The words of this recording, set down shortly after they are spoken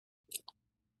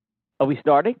Are we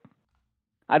starting?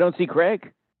 I don't see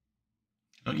Craig.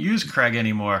 Don't use Craig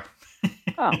anymore.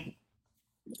 Oh.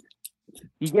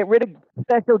 You get rid of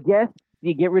special guests?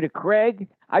 You get rid of Craig?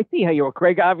 I see how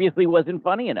Craig obviously wasn't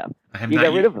funny enough. You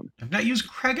got rid of him. I've not used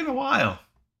Craig in a while.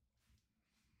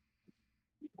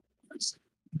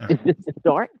 Is this the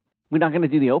start? We're not going to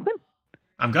do the open?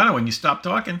 I'm gonna when you stop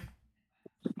talking.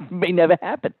 May never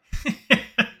happen.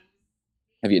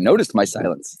 Have you noticed my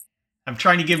silence? I'm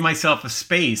trying to give myself a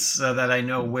space so that I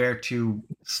know where to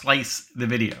slice the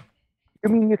video. You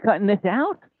mean you're cutting this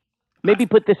out? Maybe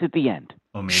put this at the end.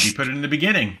 Or maybe put it in the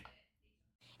beginning.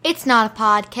 It's not a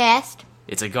podcast.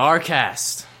 It's a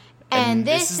Garcast. And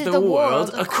this is the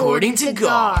world according to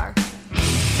Gar.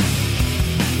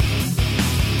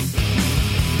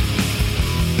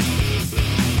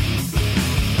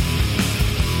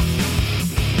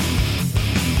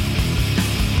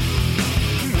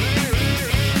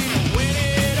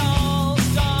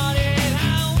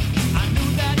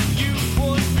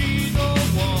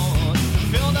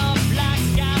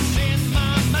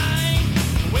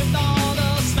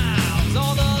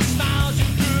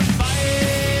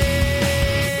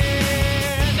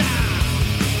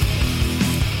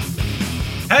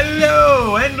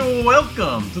 Hello and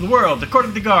welcome to the world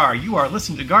according to Gar. You are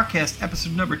listening to Garcast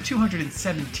episode number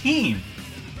 217.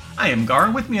 I am Gar,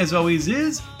 and with me as always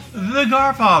is the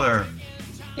Garfather.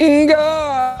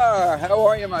 Gar! How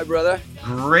are you, my brother?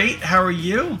 Great, how are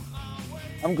you?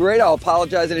 I'm great. I'll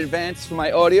apologize in advance for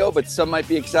my audio, but some might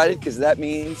be excited because that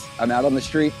means I'm out on the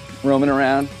street, roaming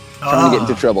around, trying to get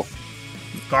into trouble.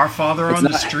 Garfather on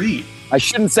the street. I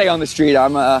shouldn't say on the street.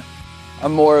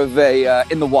 I'm more of a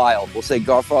in the wild. We'll say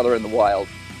Garfather in the wild.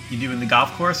 You doing the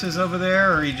golf courses over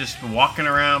there, or are you just walking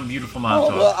around beautiful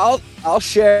Montauk? Well, I'll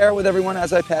share with everyone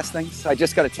as I pass things. I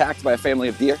just got attacked by a family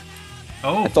of deer.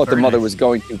 Oh, I thought the mother nice. was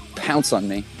going to pounce on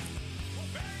me.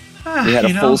 We had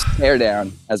a full stare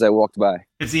down as I walked by.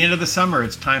 It's the end of the summer.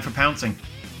 It's time for pouncing.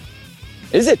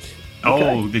 Is it? Oh,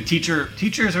 Okay. the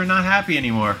teachers are not happy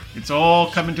anymore. It's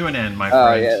all coming to an end, my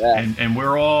friends. Yeah, that. And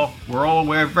we're all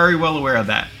aware, very well aware of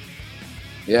that.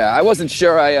 Yeah, I wasn't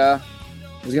sure I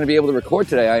was going to be able to record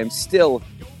today. I am still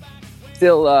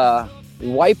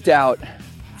wiped out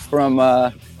from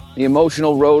the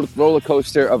emotional roller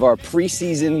coaster of our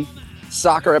preseason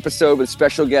soccer episode with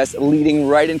special guests leading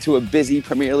right into a busy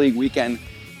Premier League weekend.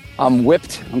 I'm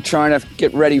whipped. I'm trying to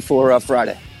get ready for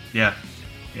Friday. Yeah.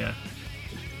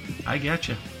 I get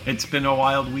you. It's been a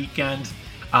wild weekend.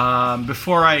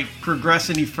 Before I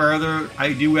progress any further,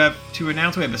 I do have to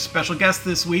announce we have a special guest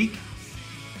this week.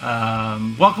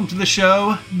 Welcome to the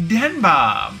show, Den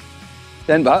Bob.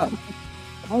 Den Bob.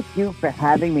 Thank you for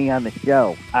having me on the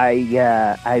show.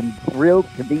 I'm thrilled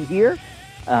to be here.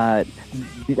 I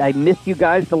missed you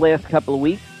guys the last couple of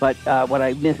weeks, but what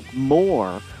I missed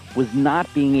more was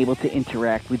not being able to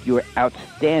interact with your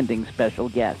outstanding special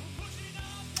guests.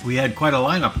 We had quite a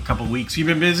lineup a couple of weeks. You've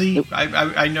been busy.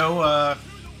 I know.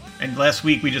 And last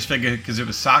week we just figured because it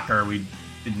was soccer, we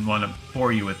didn't want to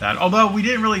bore you with that. Although we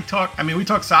didn't really talk. I mean, we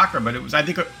talked soccer, but it was. I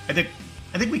think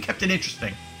we kept it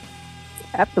interesting.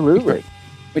 Absolutely.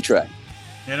 We tried.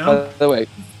 You know. By the way,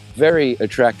 very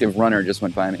attractive runner just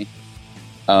went by me.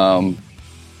 I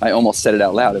almost said it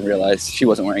out loud and realized she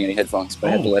wasn't wearing any headphones, but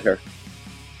I had to let her.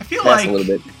 I feel pass like a little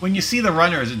bit. When you see the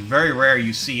runners, it's very rare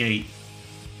you see a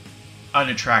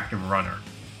unattractive runner.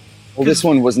 Well, this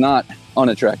one was not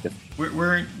unattractive.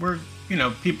 We're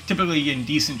typically in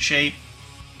decent shape.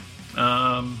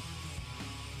 Yeah,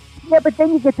 but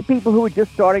then you get the people who are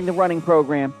just starting the running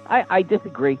program. I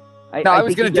disagree. I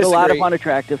was going to disagree. A lot of disagree.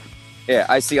 unattractive. Yeah,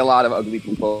 I see a lot of ugly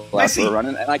people out there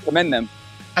running, and I commend them.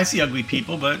 I see ugly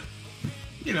people, but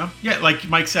like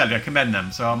Mike said, I commend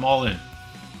them, so I'm all in.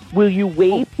 Will you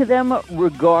wave to them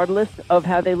regardless of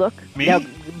how they look? Me? Now,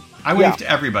 I wave to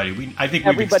everybody. I think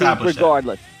we've everybody established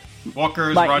regardless. that.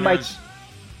 Walkers, Mike, runners.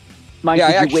 Mike,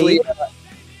 Yeah, did you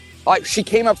wave? She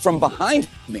came up from behind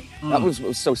me. That was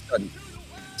so sudden.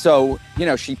 So,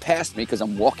 she passed me because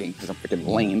I'm walking, because I'm freaking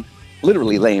lame.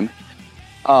 Literally lame.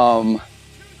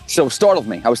 So startled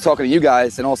me. I was talking to you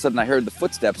guys, and all of a sudden I heard the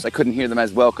footsteps. I couldn't hear them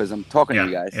as well because I'm talking to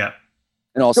you guys. Yeah.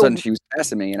 And all of a sudden she was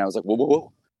passing me, and I was like, whoa, whoa,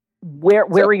 whoa.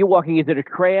 Where are you walking? Is it a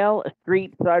trail, a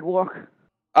street, sidewalk?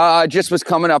 Just was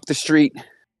coming up the street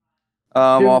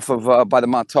off of by the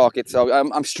Montauk.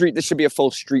 I'm street. This should be a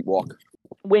full street walk.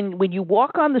 When you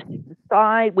walk on the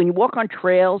side, when you walk on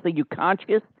trails, are you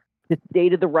conscious to stay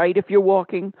to the right if you're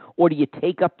walking, or do you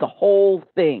take up the whole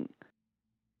thing?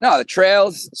 No, the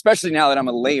trails, especially now that I'm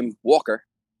a lame walker.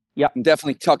 Yep. I'm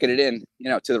definitely tucking it in,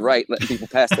 to the right, letting people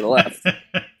pass to the left.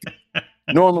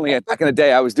 Normally, back in the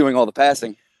day, I was doing all the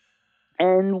passing.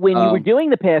 And when you were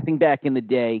doing the passing back in the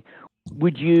day,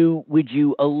 would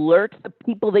you alert the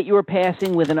people that you were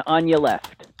passing with an on your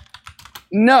left?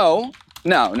 No.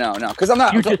 Because I'm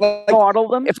not. You just startle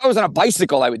them. If I was on a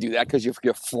bicycle, I would do that because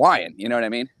you're flying. You know what I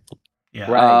mean? Yeah.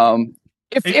 Right.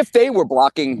 If they were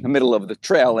blocking the middle of the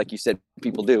trail, like you said,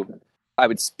 people do, I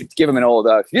would give them an old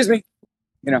excuse me,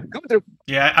 coming through.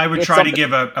 Yeah, I would try to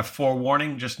give a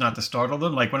forewarning, just not to startle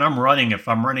them. Like when I'm running, if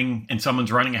I'm running and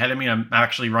someone's running ahead of me, I'm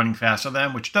actually running faster than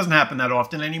them, which doesn't happen that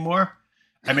often anymore.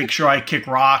 I make sure I kick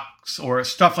rocks or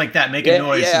stuff like that, make a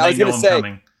noise so they know I'm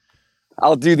coming.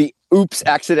 I'll do the oops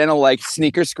accidental like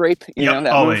sneaker scrape. You know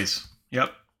that always. Move?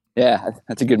 Yep. Yeah,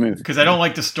 that's a good move. Because I don't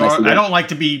like to start. I don't like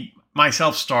to be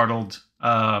myself startled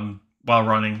while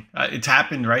running. It's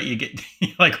happened, right? You get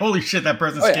like, holy shit, that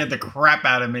person scared the crap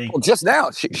out of me. Well, just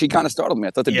now, she kind of startled me.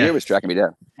 I thought the deer was tracking me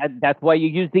down. That's why you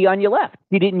used the on your left.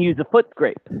 She didn't use the foot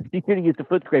scrape. She should have used the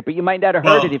foot scrape, but you might not have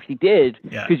heard it if she did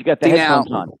because you got the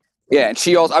headphones on. Yeah, and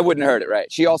I wouldn't have heard it, right?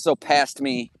 She also passed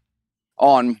me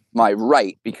on my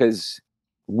right because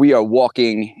we are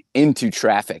walking into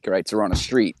traffic, right? So we're on a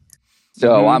street.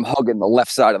 So I'm hugging the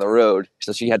left side of the road.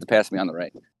 So she had to pass me on the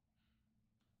right.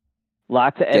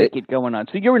 Lots of etiquette going on.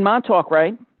 So you're in Montauk,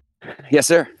 right? Yes,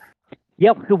 sir.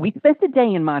 Yep. So we spent the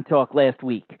day in Montauk last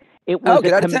week. It was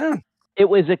get out of town. It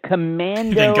was a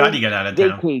Commando Thank God you got out of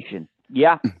town. Vacation.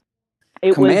 Yeah.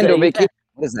 It Commando was Vacation?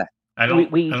 What is that? I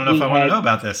don't know if I want to know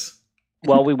about this.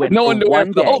 Well, we went no one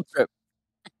knew the whole trip.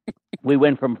 We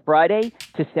went from Friday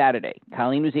to Saturday.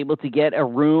 Colleen was able to get a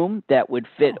room that would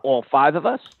fit all five of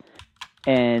us.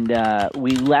 And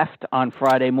we left on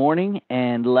Friday morning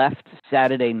and left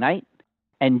Saturday night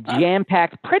and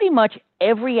jam-packed pretty much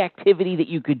every activity that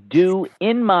you could do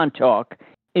in Montauk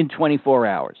in 24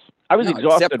 hours. I was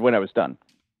exhausted when I was done.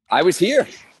 I was here.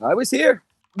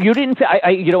 You didn't.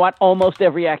 You know what? Almost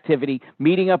every activity.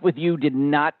 Meeting up with you did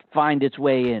not find its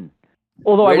way in.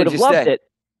 Although I would have loved it.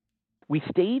 We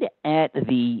stayed at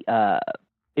the,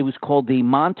 it was called the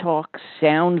Montauk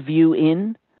Soundview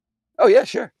Inn. Oh, yeah,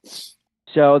 sure.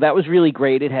 So that was really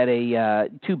great. It had a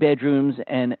 2 bedrooms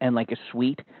and like a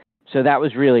suite. So that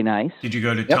was really nice. Did you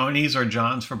go to Tony's or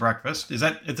John's for breakfast? Is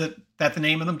that the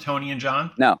name of them, Tony and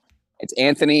John? No, it's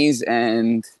Anthony's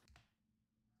and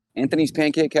Anthony's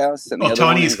Pancake House. And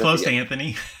Tony is close to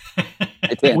Anthony.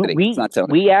 It's Anthony. It's not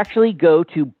Tony. We actually go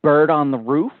to Bird on the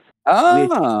Roof.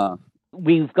 Ah.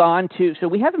 We've gone to, so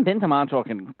we haven't been to Montauk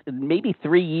in maybe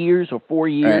 3 years or 4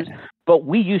 years, but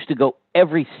we used to go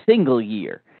every single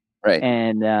year. Right.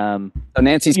 And so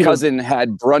Nancy's cousin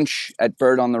had brunch at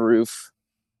Bird on the Roof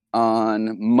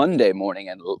on Monday morning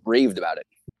and raved about it.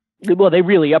 Well, they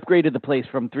really upgraded the place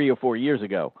from 3 or 4 years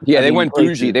ago. Yeah, they went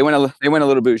bougie. They went a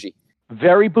little bougie.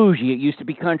 Very bougie. It used to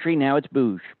be country. Now it's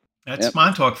bougie. That's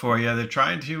Montauk for you. They're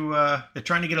trying to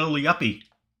get a little yuppie.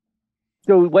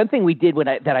 So one thing we did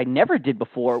that I never did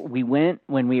before, when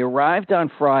we arrived on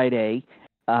Friday,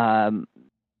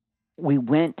 we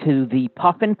went to the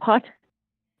Puff and Putt.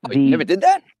 Oh, you never did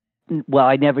that? Well,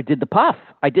 I never did the puff.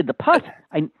 I did the putt.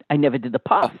 I never did the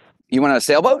puff. Oh, you went on a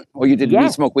sailboat? Or you did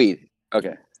weed, smoke weed?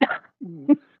 Okay.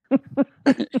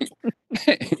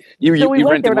 you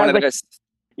rented one of those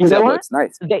sailboats.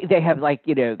 Nice. They have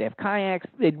they have kayaks.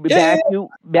 Matthew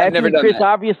and Chris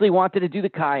obviously wanted to do the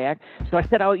kayak. So I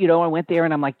said, I went there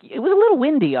and I'm like, it was a little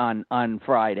windy on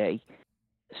Friday.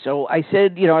 So I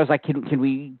said, I was like, can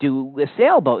we do a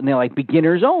sailboat? And they're like,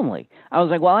 beginners only. I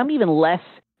was like, well, I'm even less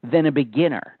than a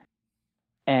beginner.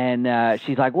 And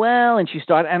she's like, well, and she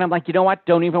started, and I'm like, you know what?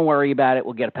 Don't even worry about it.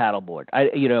 We'll get a paddleboard.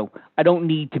 I don't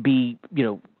need to be,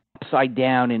 upside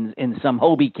down in some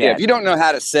Hobie cat. Yeah, if you don't know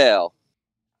how to sail,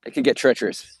 it can get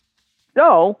treacherous.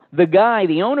 So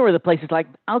the owner of the place is like,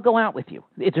 I'll go out with you.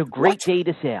 It's a great day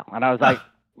to sail. And I was like,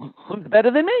 who's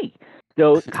better than me?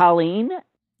 So Colleen,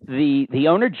 the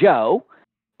owner, Joe,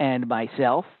 and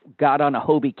myself got on a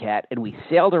Hobie cat, and we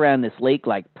sailed around this lake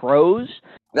like pros.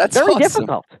 That's very awesome.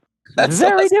 Difficult. That's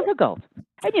very difficult.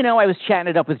 And, I was chatting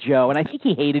it up with Joe, and I think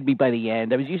he hated me by the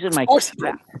end. I was using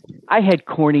I had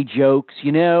corny jokes,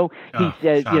 He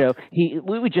said, we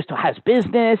would just, how's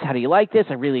business? How do you like this?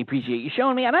 I really appreciate you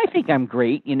showing me. And I think I'm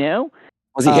great,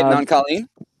 Was he hitting on Colleen?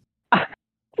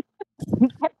 He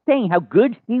kept saying how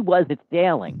good he was at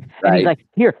sailing. Right. And he's like,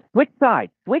 here, switch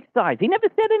sides. He never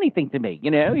said anything to me,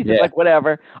 He's just like,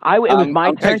 whatever. It was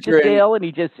my turn to sail, and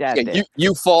he just sat there.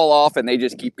 You fall off, and they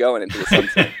just keep going into the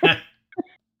sunset.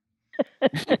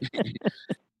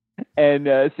 And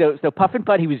so Puff and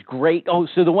Putt, he was great. Oh,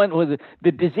 so the one was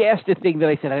the disaster thing that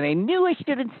I said, and I knew I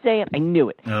shouldn't say it. I knew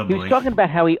it. Oh, he was talking about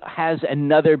how he has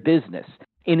another business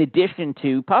in addition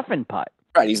to Puff and Putt.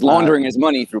 Right, he's laundering his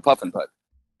money through Puff and Putt.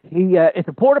 It's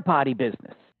a porta potty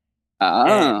business.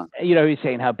 And, he's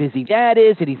saying how busy Dad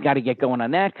is, and he's got to get going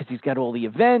on that because he's got all the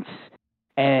events.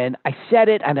 And I said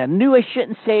it, and I knew I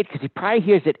shouldn't say it because he probably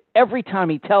hears it every time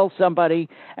he tells somebody.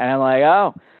 And I'm like,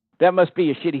 oh, that must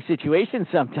be a shitty situation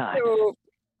sometimes.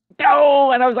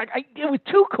 No, and I was like, it was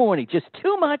too corny, just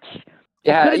too much.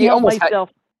 Yeah, I couldn't help myself.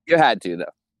 You had to,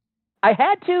 though. I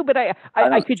had to, but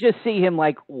I could just see him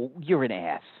like, oh, you're an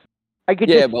ass. I could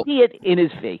just see it in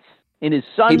his face, in his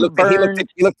sunburn.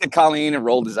 He looked at Colleen and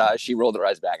rolled his eyes. She rolled her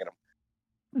eyes back at him.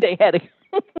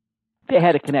 They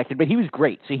had it connected, but he was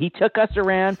great. So he took us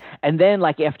around, and then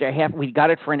like after we got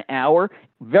it for an hour,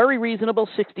 very reasonable,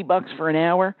 $60 for an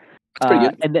hour. That's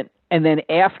pretty good. And then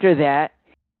after that,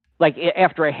 like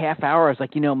after a half hour, I was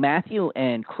like, Matthew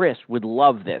and Chris would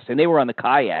love this, and they were on the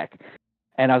kayak,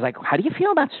 and I was like, how do you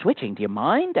feel about switching? Do you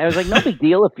mind? I was like, no big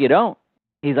deal if you don't.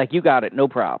 He's like, you got it, no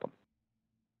problem.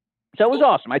 So it was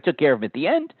awesome. I took care of him at the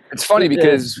end. It's funny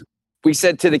because we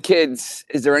said to the kids,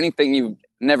 is there anything you've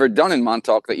never done in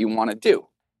Montauk that you want to do?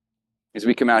 Because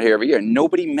we come out here every year.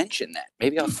 Nobody mentioned that.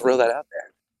 Maybe I'll throw that out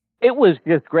there. It was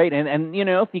just great. And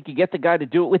if you could get the guy to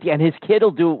do it with you, and his kid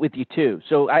will do it with you too.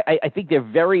 So I think they're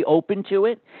very open to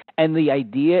it. And the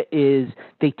idea is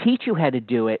they teach you how to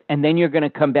do it, and then you're going to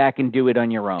come back and do it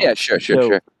on your own. Yeah,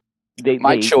 sure.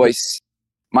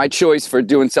 My choice for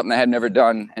doing something I had never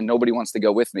done and nobody wants to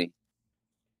go with me,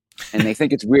 and they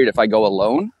think it's weird if I go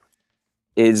alone,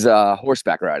 is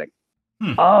horseback riding.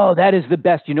 Oh, that is the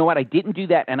best. You know what? I didn't do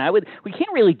that, and we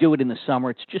can't really do it in the summer.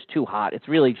 It's just too hot. It's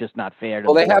really just not fair.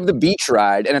 Well, they have the beach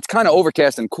ride, and it's kind of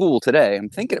overcast and cool today. I'm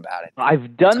thinking about it.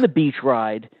 I've done the beach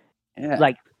ride,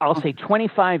 like I'll say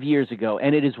 25 years ago,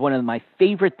 and it is one of my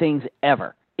favorite things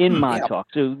ever in Montauk.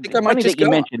 So funny that you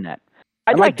mentioned that.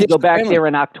 I'd like to go back there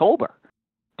in October.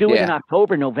 Do it in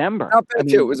October, November. Not bad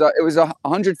too. It was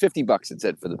 $150. It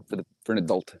said for an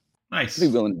adult. Nice. I'd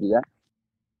be willing to do that.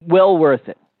 Well worth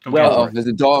it. Okay. Well, there's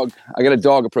a dog. I got a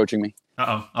dog approaching me.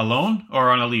 Alone or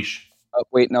on a leash? Oh,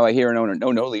 wait, no, I hear an owner. No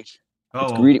leash. Oh,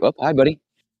 it's greedy. Oh, hi, buddy.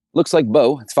 Looks like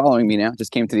Bo. It's following me now.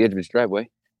 Just came to the edge of his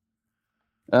driveway.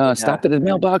 Stopped at his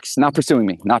mailbox. Not pursuing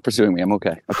me. I'm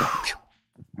okay. Okay.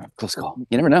 Close call.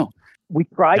 You never know. We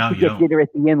tried to get dinner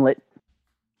at the inlet.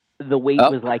 The wait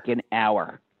was like an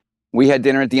hour. We had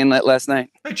dinner at the inlet last night.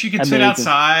 But you could sit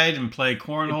outside and play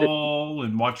cornhole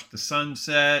and watch the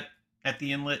sunset at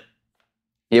the inlet.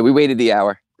 Yeah, we waited the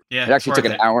hour. Yeah, it actually took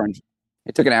an hour.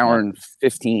 It took an hour and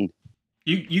 15.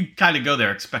 You kind of go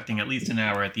there expecting at least an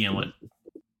hour at the inlet.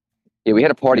 Yeah, we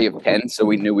had a party of 10, so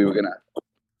we knew we were gonna.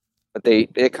 But they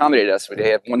accommodated us. They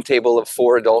had one table of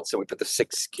 4 adults, so we put the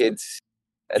 6 kids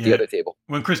at the other table.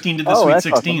 When Christine did the Sweet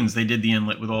 16s, awesome. They did the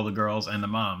inlet with all the girls and the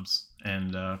moms,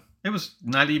 and it was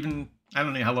not even. I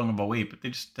don't know how long of a wait, but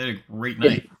they just did a great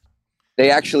night. They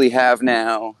actually have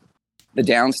now the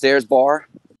downstairs bar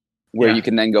where you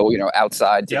can then go,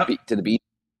 outside to the beach.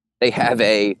 They have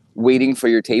a waiting for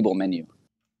your table menu.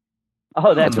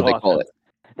 Oh, that's what awesome. They call it.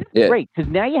 That's great,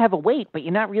 because now you have a wait, but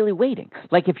you're not really waiting.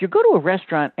 Like if you go to a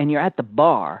restaurant and you're at the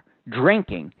bar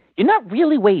drinking, you're not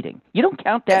really waiting. You don't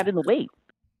count that in the wait.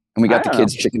 And we got the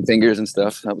kids chicken fingers and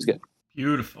stuff. That was good.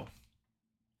 Beautiful.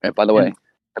 Right, by the way,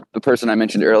 the person I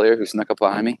mentioned earlier who snuck up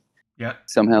behind me,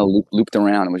 somehow looped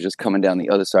around and was just coming down the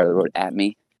other side of the road at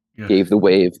me. Yeah. Gave the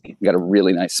wave, got a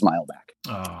really nice smile back.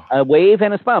 Oh. A wave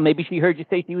and a smile. Maybe she heard you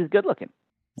say she was good looking,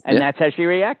 and that's how she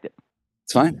reacted.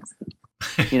 It's fine.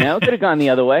 Could have gone the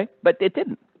other way, but it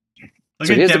didn't. Look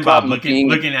at Tim Bob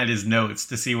looking at his notes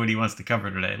to see what he wants to cover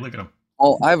today. Look at him.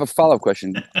 Well, I have a follow-up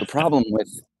question. The problem with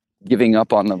giving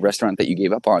up on the restaurant that you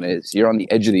gave up on is you're on the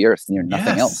edge of the earth and you're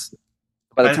nothing else.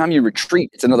 By the time you retreat,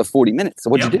 it's another 40 minutes. So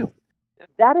what'd you do?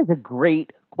 That is a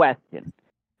great question.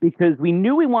 Because we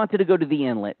knew we wanted to go to the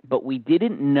inlet, but we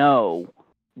didn't know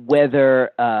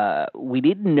whether we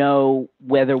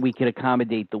could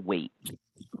accommodate the wait.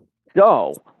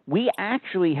 So we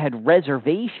actually had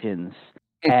reservations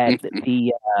at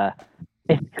the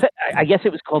I guess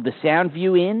it was called the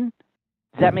Soundview Inn.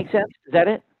 Does that make sense? Is that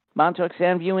it? Montauk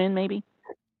Soundview Inn, maybe?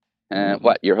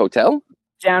 What, your hotel?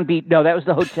 Sound Beach. No, that was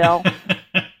the hotel.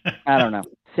 I don't know.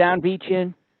 Sound Beach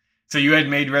Inn. So you had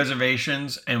made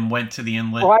reservations and went to the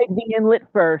inlet? Tried the inlet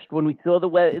first when we saw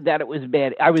that it was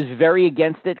bad. I was very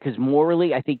against it because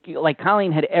morally, I think, like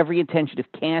Colleen had every intention of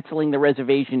canceling the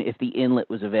reservation if the inlet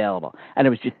was available. And I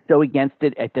was just so against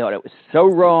it. I thought it was so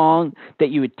wrong that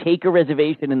you would take a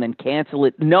reservation and then cancel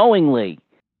it knowingly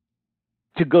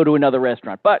to go to another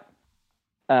restaurant. But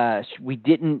we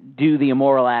didn't do the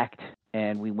immoral act,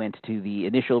 and we went to the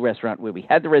initial restaurant where we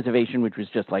had the reservation, which was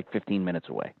just like 15 minutes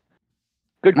away.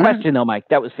 Good question, though, Mike.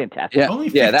 That was fantastic. Yeah, Only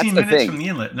 15 that's the minutes thing. from the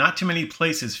inlet. Not too many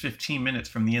places 15 minutes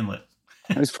from the inlet.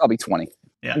 It was probably 20.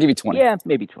 Yeah. I'll give you 20. Yeah,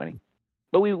 maybe 20.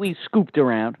 But we scooped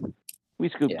around.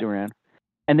 Around.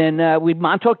 And then we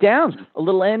Montauk Downs. A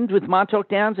little end with Montauk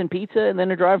Downs and pizza, and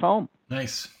then a drive home.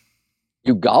 Nice.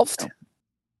 You golfed?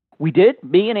 We did.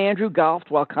 Me and Andrew golfed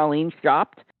while Colleen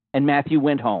shopped, and Matthew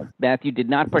went home. Matthew did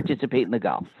not participate in the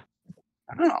golf.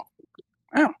 Oh.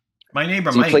 Wow. My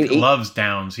neighbor So you Mike played 8? loves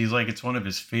Downs. He's like, it's one of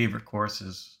his favorite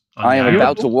courses. I am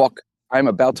about to walk.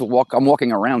 I'm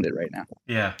walking around it right now.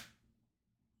 Yeah.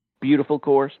 Beautiful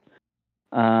course.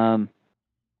 Yeah,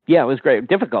 it was great.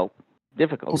 Difficult.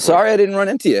 Well, sorry I didn't run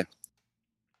into you.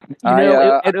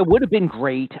 It would have been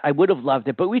great. I would have loved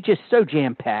it, but we just so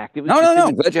jam packed. It was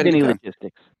No. Glad you had a many good time.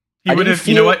 logistics. He would have,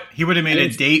 you know what? He would have made a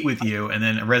didn't- date with you and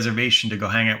then a reservation to go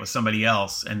hang out with somebody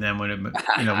else. And then we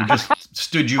just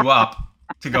stood you up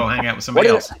to go hang out with somebody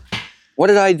else. What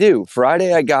did I do?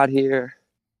 Friday I got here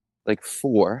like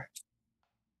 4,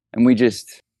 and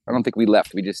I don't think we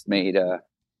left. We just made, did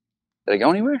I go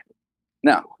anywhere?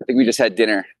 No, I think we just had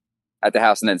dinner at the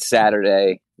house, and then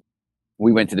Saturday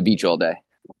we went to the beach all day.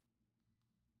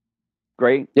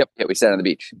 Great. Yep, yeah, we sat on the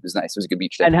beach. It was nice. It was a good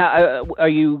beach day. And how are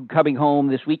you coming home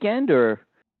this weekend or?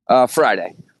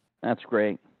 Friday. That's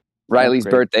great. Riley's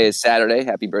That's great. birthday is Saturday.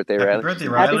 Happy birthday, Happy Riley. birthday,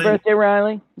 Happy Riley. birthday,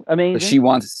 Riley. Amazing. But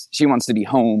she wants to be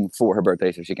home for her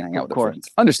birthday so she can hang out Of with her course. friends.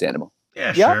 Understandable.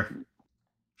 Yeah, Yep. sure.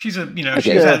 She's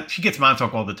Okay. she gets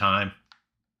Montauk all the time.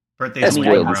 Birthdays That's only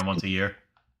spoiled. around once a year.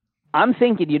 I'm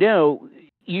thinking,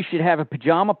 you should have a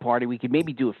pajama party. We could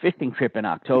maybe do a fishing trip in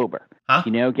October. Huh?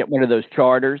 Get one of those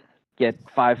charters, get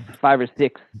five or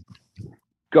six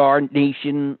Gar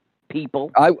Nation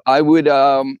people. I would,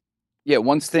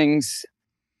 once things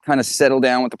kind of settle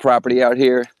down with the property out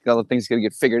here, all the things got to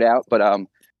get figured out. But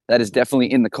that is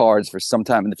definitely in the cards for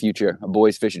sometime in the future. A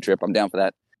boys' fishing trip. I'm down for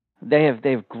that. They have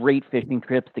great fishing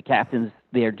trips. The captains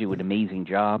there do an amazing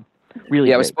job. Really,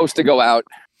 Yeah, I was great. supposed to go out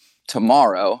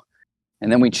tomorrow,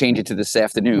 and then we change it to this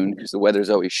afternoon because the weather's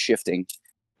always shifting.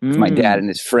 With my dad and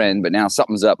his friend, but now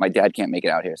something's up. My dad can't make it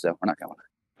out here, so we're not going.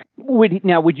 Would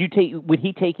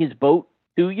he take his boat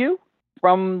to you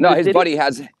from? No, the his city?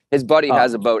 buddy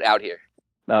has a boat out here.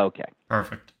 Oh, okay,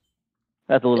 Perfect.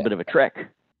 that's a little bit of a trek.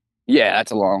 Yeah,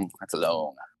 that's a long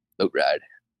boat ride.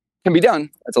 Can be done.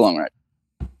 That's a long ride.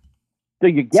 So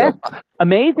your guest, So,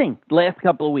 amazing. Last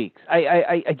couple of weeks,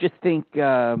 I just think what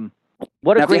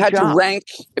a now, if great job.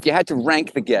 you had to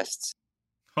rank the guests,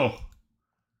 Oh,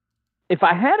 If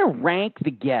I had to rank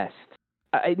the guests,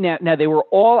 now they were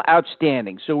all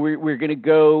outstanding. So we're going to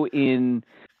go in,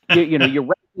 you're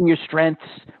ranking your strengths,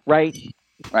 right?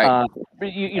 right?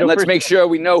 And let's first- make sure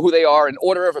we know who they are in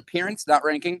order of appearance, not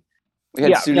ranking. We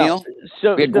had Yeah, Sunil,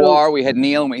 So we had Guar, we had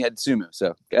Neil, and we had Sumu.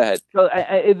 So go ahead. So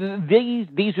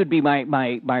these would be my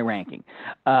ranking.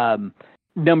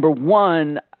 Number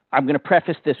one, I'm going to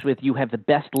preface this with you have the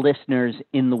best listeners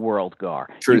in the world, Gar.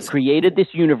 Truth. You've created this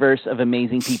universe of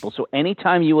amazing people. So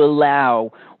anytime you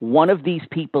allow one of these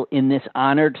people in this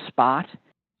honored spot,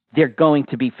 they're going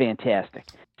to be fantastic.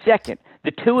 Second,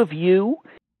 the two of you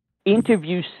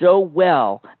interview so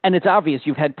well, and it's obvious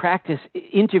you've had practice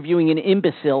interviewing an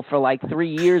imbecile for like 3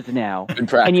 years now, Good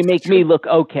practice. and you make me look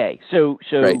okay. So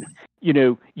Right.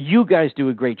 you guys do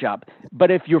a great job. But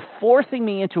if you're forcing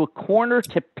me into a corner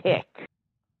to pick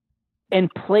and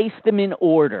place them in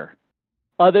order,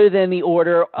 other than the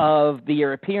order of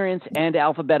their appearance and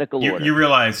alphabetical order. you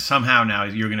realize somehow now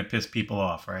you're going to piss people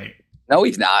off, right? No,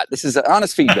 he's not. This is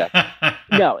honest feedback.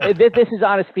 No, this is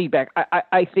honest feedback.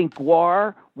 I think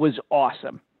Guar was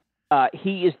awesome.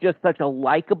 He is just such a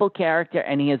likable character,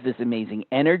 and he has this amazing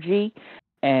energy.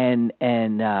 And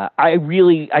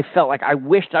I felt like I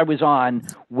wished I was on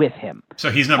with him. So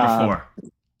he's number 4.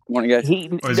 Morning, guys.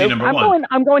 Or is he number one?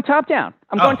 I'm going top down.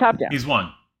 I'm going top down. He's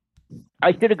 1.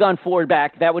 I should have gone forward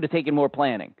back. That would have taken more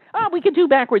planning. We could do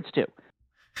backwards too.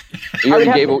 You would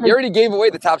have already gave away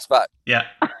the top spot. Yeah.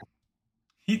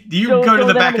 Do you So- go to so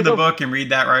the then back I'm of the gonna book and read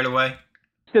that right away?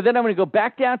 So then I'm going to go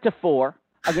back down to 4.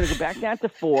 I'm going to go back down to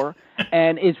 4.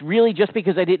 And it's really just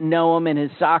because I didn't know him and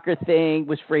his soccer thing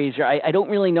was Frazier. I don't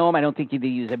really know him. I don't think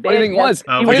he was a bad Funny thing guy. was,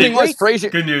 Oh, He funny was thing great. was, Frazier.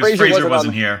 Good news. Frazier Fraser wasn't wasn't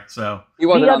on- here, so He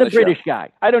wasn't The on other the British show. guy.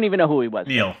 I don't even know who he was.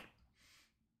 Neil.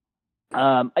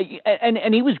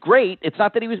 And he was great. It's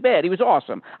not that he was bad. He was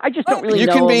awesome. I just don't really You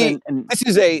know can him. be. And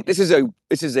This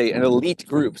is an elite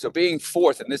group. So being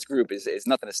 4th in this group is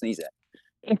nothing to sneeze at.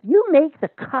 if you make the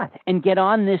cut and get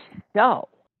on this show,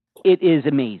 it is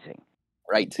amazing.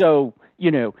 Right. So,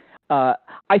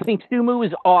 I think Sumu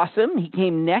is awesome. He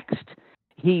came next.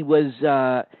 He was,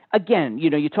 again,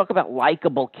 you talk about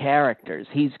likable characters.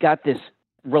 He's got this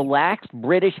relaxed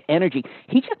British energy.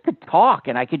 He just could talk,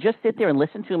 and I could just sit there and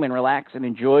listen to him and relax and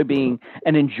enjoy the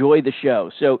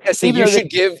show. So Yeah, see, you should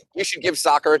give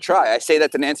soccer a try. I say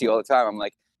that to Nancy all the time. I'm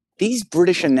like, these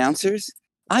British announcers,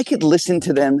 I could listen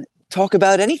to them talk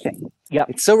about anything. Yeah,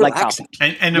 it's so relaxing.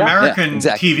 And American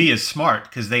TV is smart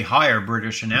because they hire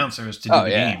British announcers to do the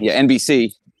games. Yeah,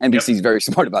 NBC is very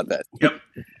smart about that. Yep.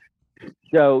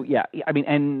 So yeah, I mean,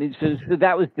 and so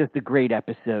that was just a great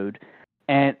episode,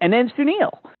 and then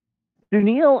Sunil,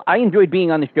 I enjoyed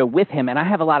being on the show with him, and I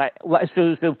have a lot of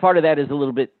so part of that is a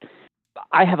little bit.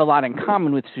 I have a lot in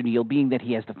common with Sunil, being that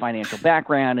he has the financial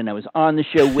background, and I was on the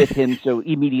show with him, so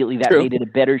immediately that made it a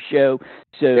better show.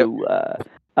 So,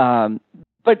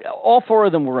 but all four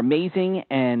of them were amazing,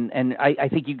 and I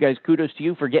think you guys, kudos to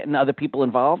you for getting other people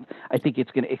involved. I think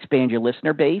it's going to expand your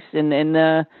listener base and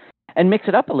mix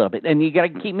it up a little bit. And you got to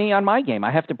keep me on my game.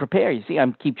 I have to prepare. You see,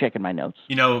 I'm keep checking my notes.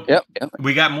 You know,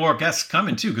 we got more guests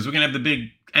coming too, because we're going to have the big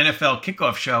NFL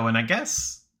kickoff show, and I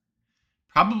guess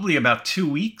probably about 2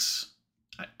 weeks.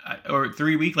 Or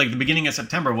 3 weeks, like the beginning of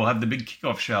September, we'll have the big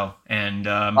kickoff show. And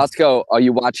let's go. Are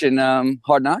you watching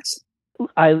Hard Knocks?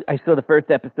 I saw the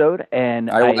first episode, and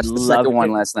I watched the second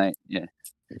one last night. Yeah.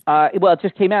 Well, it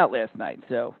just came out last night,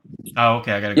 so. Oh,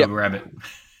 okay. I gotta go grab it.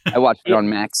 I watched it on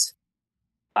Max.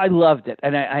 I loved it,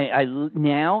 and I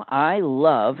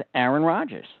love Aaron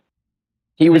Rodgers.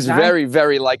 He was very,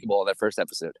 very likable in that first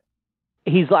episode.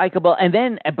 He's likable,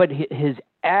 but his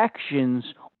actions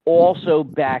also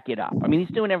back it up. I mean,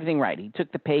 he's doing everything right. He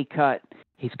took the pay cut.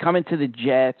 He's coming to the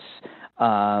Jets.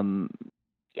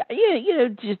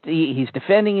 He's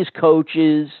defending his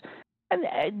coaches, and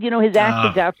his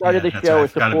actions outside of the show are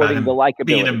supporting the likability.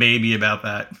 Being a baby about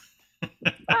that.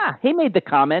 He made the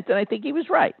comment, and I think he was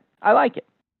right. I like it.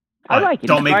 I like it.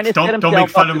 Don't make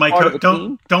fun of my coach.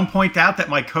 Don't point out that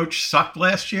my coach sucked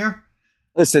last year.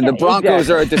 Listen, the Broncos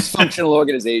are a dysfunctional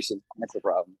organization. That's the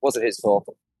problem. It wasn't his fault.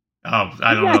 Oh,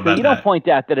 I don't know about that. You don't point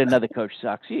out that another coach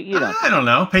sucks. You don't. I don't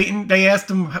know. Peyton, they asked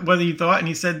him whether he thought, and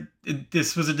he said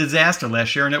this was a disaster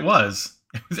last year, and it was.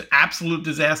 It was an absolute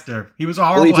disaster. He was a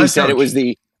horrible head coach. I believe he said it was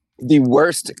the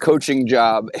worst coaching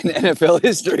job in NFL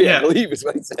history, I believe is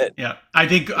what he said. Yeah. I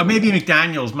think maybe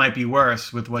McDaniels might be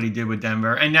worse with what he did with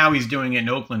Denver, and now he's doing it in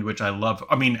Oakland, which I love.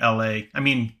 I mean, LA.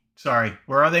 Sorry.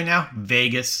 Where are they now?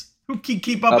 Vegas. Who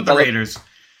keep up with the Raiders?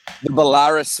 The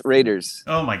Belarus Raiders.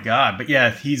 Oh my God! But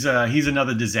yeah, he's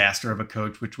another disaster of a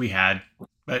coach, which we had.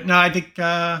 But no, I think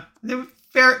they were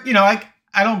fair.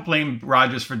 I don't blame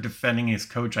Rodgers for defending his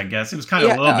coach. I guess it was kind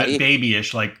of a little bit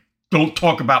babyish, like don't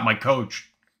talk about my coach.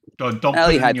 Don't put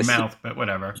it in your mouth. But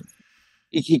whatever.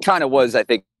 He kind of was, I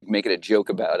think, making a joke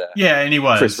about it. And he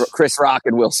was Chris Rock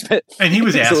and Will Smith. And he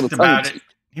was asked about it.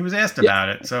 He was asked about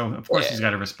it, so of course he's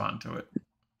got to respond to it.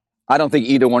 I don't think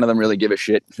either one of them really give a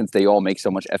shit since they all make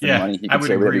so much effing money. I would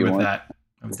agree with that.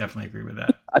 I would definitely agree with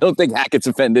that. I don't think Hackett's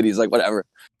offended. He's like, whatever,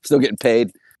 still getting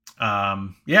paid. Their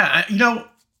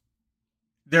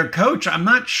coach, I'm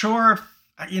not sure.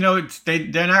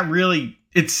 They're not really.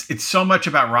 It's so much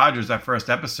about Rodgers that first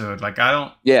episode. Like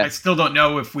I still don't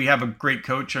know if we have a great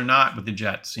coach or not with the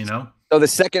Jets. So the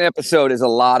second episode is a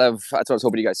lot of. That's what I was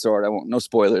hoping you guys saw it. No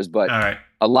spoilers, but all right,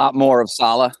 a lot more of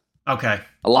Saleh. Okay.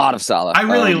 A lot of Saleh. I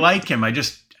really like him. I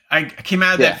came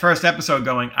out of that first episode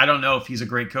going, I don't know if he's a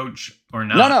great coach or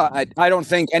not. No. I don't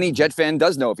think any Jet fan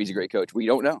does know if he's a great coach. We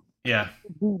don't know. Yeah.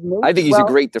 I think he's a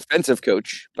great defensive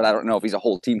coach, but I don't know if he's a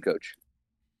whole team coach.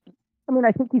 I mean,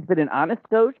 I think he's been an honest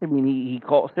coach. I mean, he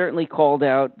certainly called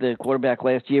out the quarterback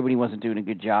last year when he wasn't doing a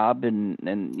good job. And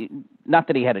not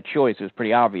that he had a choice. It was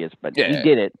pretty obvious, but he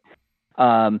did it.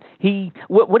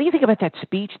 What do you think about that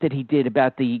speech that he did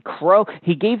about the crow?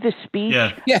 He gave this speech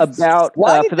about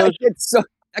why did that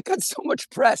got so much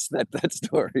press that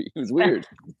story. It was weird.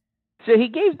 So he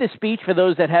gave this speech for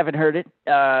those that haven't heard it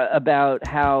about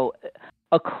how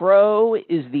a crow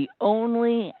is the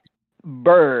only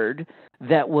bird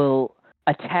that will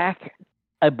attack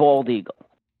a bald eagle.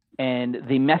 And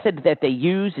the method that they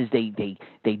use is they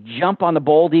jump on the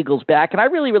bald eagle's back. And I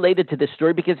really related to this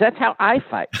story because that's how I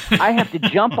fight. I have to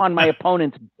jump on my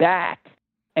opponent's back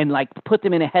and put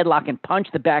them in a headlock and punch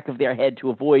the back of their head to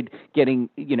avoid getting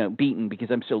beaten because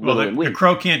I'm so little and weak. The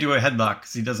crow can't do a headlock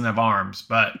because he doesn't have arms.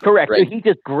 But correct. Right. So he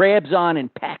just grabs on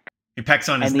and pecks. He pecks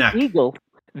on his neck. The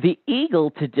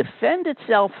eagle, to defend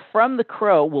itself from the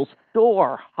crow, will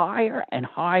soar higher and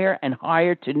higher and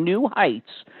higher to new heights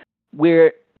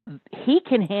where he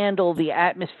can handle the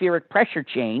atmospheric pressure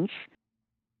change,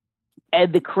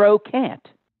 and the crow can't.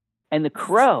 And the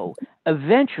crow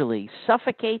eventually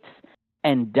suffocates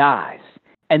and dies.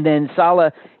 And then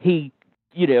Saleh, he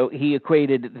he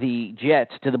equated the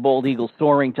Jets to the bald eagle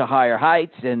soaring to higher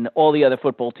heights and all the other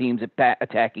football teams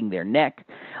attacking their neck.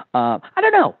 I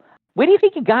don't know. Where do you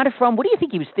think he got it from? What do you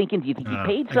think he was thinking? Do you think he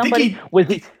paid somebody?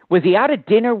 Was he out at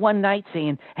dinner one night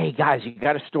saying, "Hey guys, you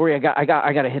got a story? I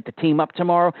got to hit the team up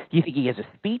tomorrow." Do you think he has a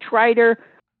speechwriter?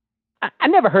 I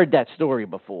never heard that story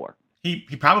before. He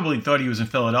probably thought he was in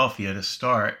Philadelphia to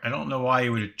start. I don't know why he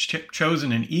would have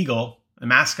chosen an eagle, the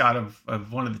mascot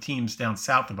of one of the teams down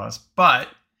south of us, but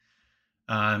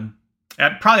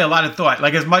probably a lot of thought.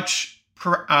 Like as much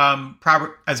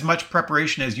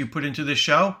preparation as you put into this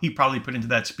show, he probably put into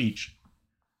that speech.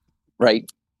 Right.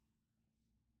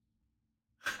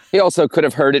 He also could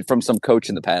have heard it from some coach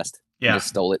in the past. Yeah, just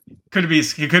stole it.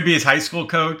 He could be his high school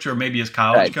coach or maybe his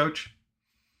college coach.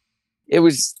 It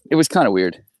was kind of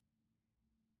weird.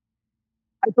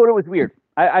 I thought it was weird.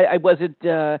 I wasn't.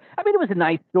 I mean, it was a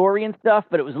nice story and stuff,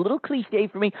 but it was a little cliche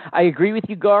for me. I agree with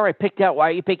you, Gar. I picked out why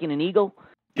are you picking an eagle.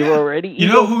 You're already. Eagle? You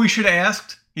know who he should have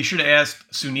asked? He should have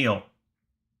asked Sunil.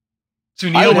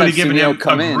 Sunil would have given him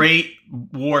a great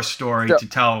war story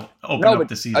to open up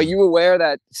the season. Are you aware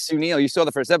that Sunil? You saw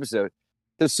the first episode.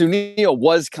 So Sunil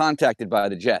was contacted by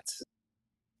the Jets,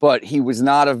 but he was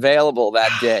not available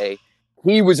that day.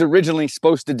 He was originally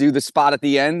supposed to do the spot at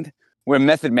the end where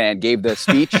Method Man gave the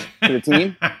speech to the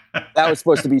team. That was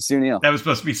supposed to be Sunil. That was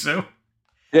supposed to be Sue?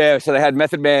 Yeah, so they had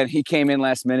Method Man. He came in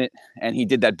last minute, and he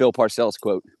did that Bill Parcells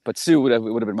quote. But Sue would have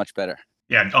been much better.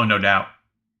 Yeah, no doubt.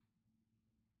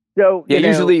 So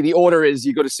usually the order is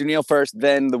you go to Sunil first,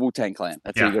 then the Wu-Tang Clan.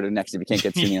 That's how you go to next if you can't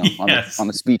get Sunil on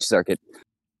the speech circuit.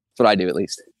 That's what I do, at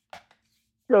least.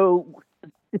 So,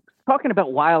 talking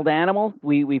about wild animals,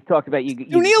 we've talked about you.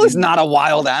 Sunil is not a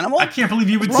wild animal. I can't believe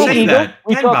you would say that.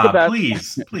 Bob,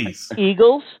 please.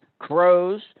 Eagles,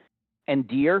 crows, and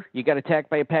deer. You got attacked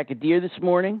by a pack of deer this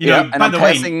morning. By the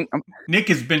way, Nick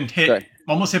has been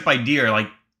almost hit by deer like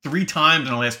 3 times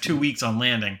in the last 2 weeks on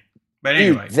landing. But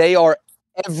anyway, dude, they are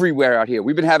everywhere out here.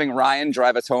 We've been having Ryan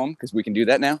drive us home because we can do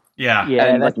that now. Yeah.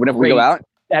 And whenever we go out,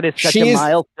 that is such a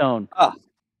milestone.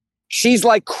 She's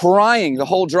like crying the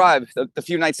whole drive. The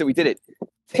few nights that we did it,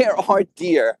 there are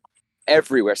deer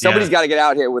everywhere. Somebody's got to get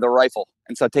out here with a rifle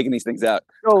and start taking these things out.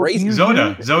 Crazy.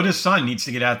 Zoda's son needs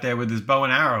to get out there with his bow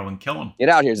and arrow and kill him. Get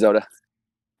out here, Zoda.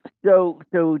 So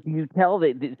you tell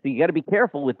that so you got to be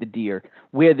careful with the deer.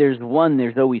 Where there's one,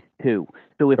 there's always two.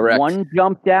 So if one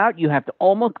jumps out, you have to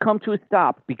almost come to a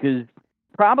stop because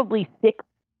probably 6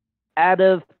 out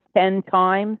of 10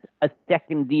 times a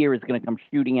second deer is going to come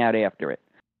shooting out after it.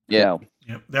 Yeah.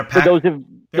 They're pack, for those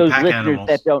listeners animals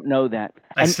that don't know that.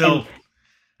 I still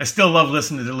love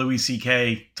listening to Louis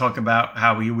C.K. talk about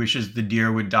how he wishes the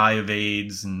deer would die of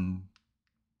AIDS and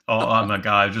oh my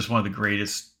God, just one of the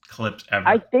greatest clips ever.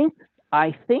 I think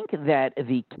that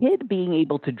the kid being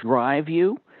able to drive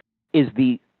you is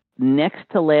the next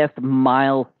to last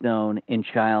milestone in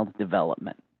child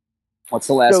development. What's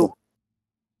the last one?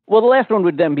 Well, the last one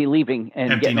would then be leaving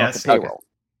and Empty getting nest. off the payroll. Okay.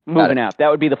 Moving out. That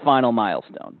would be the final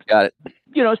milestone. Got it.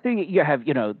 So you have,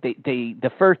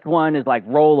 the first one is like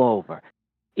roll over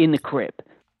in the crib,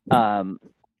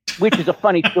 which is a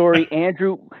funny story.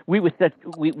 Andrew,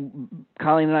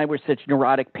 Colleen and I were such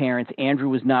neurotic parents. Andrew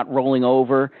was not rolling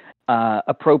over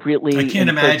appropriately. I can't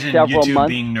imagine you two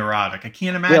being neurotic. I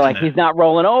can't imagine he's not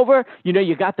rolling over.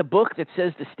 You got the book that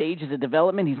says the stages of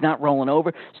development. He's not rolling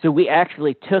over. So we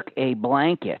actually took a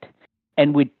blanket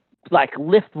and would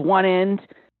lift one end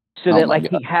so that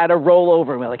he had a roll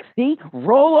over. We're like, see,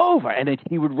 roll over. And then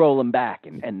he would roll him back.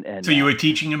 And so you were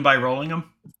teaching him by rolling him?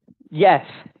 Yes.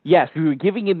 We were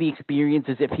giving him the experience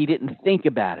as if he didn't think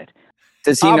about it.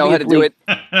 Does he know how to do it?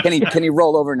 Can he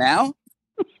roll over now?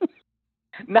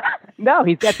 No,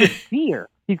 he's got this fear.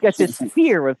 He's got this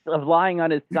fear of lying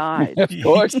on his side. Of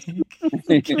course.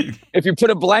 If you put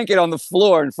a blanket on the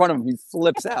floor in front of him, he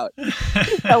flips out. He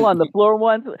fell on the floor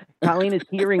once. Colleen is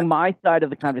hearing my side of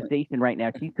the conversation right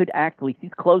now. She's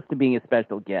close to being a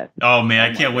special guest. Oh,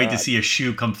 man, I can't wait to see a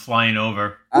shoe come flying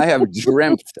over. I have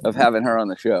dreamt of having her on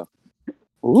the show.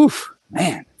 Oof,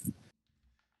 man.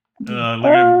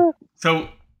 So,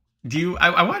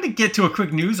 I wanted to get to a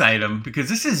quick news item because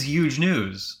this is huge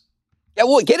news. Yeah,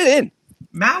 well, get it in.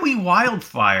 Maui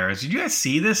wildfires. Did you guys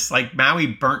see this? Maui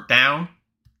burnt down?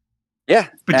 Yeah.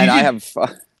 But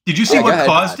did you see what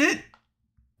caused it?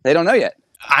 They don't know yet.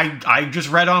 I just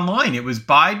read online. It was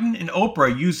Biden and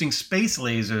Oprah using space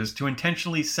lasers to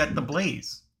intentionally set the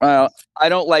blaze. Well, I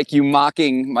don't like you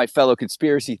mocking my fellow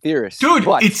conspiracy theorists. Dude,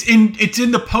 it's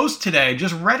in the Post today. I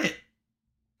just read it.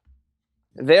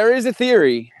 There is a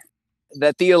theory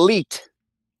that the elite,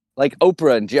 like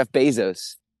Oprah and Jeff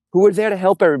Bezos, who are there to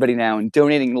help everybody now and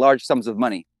donating large sums of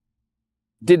money,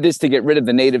 did this to get rid of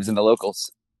the natives and the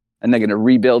locals, and they're going to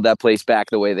rebuild that place back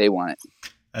the way they want it.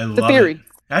 I love the theory.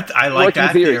 I like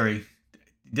that theory.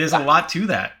 There's a lot to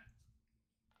that.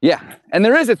 Yeah, and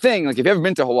there is a thing, like if you've ever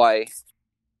been to Hawaii,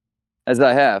 as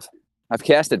I have, I've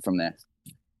casted from there.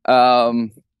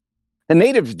 The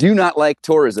natives do not like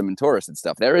tourism and tourists and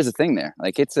stuff. There is a thing there.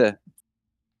 Like it's did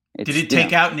it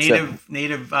take out native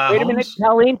Wait a homes? minute,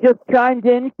 Colleen just chimed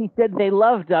in. She said they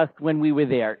loved us when we were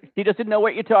there. She doesn't know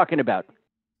what you're talking about.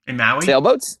 In Maui?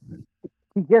 Sailboats?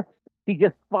 She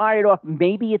just fired off.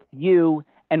 Maybe it's you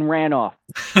and ran off.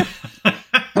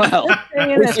 Well,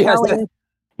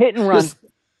 Hit and run.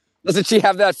 Doesn't she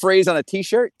have that phrase on a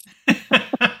T-shirt?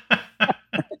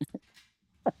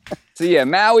 So yeah,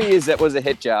 Maui was a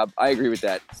hit job. I agree with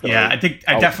that. So, yeah,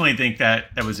 I definitely think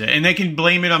that was it. And they can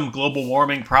blame it on global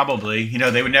warming, probably. You know,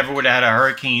 they would never had a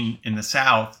hurricane in the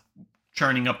South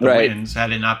churning up the winds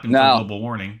had it not been for global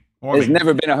warming. There's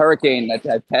never been a hurricane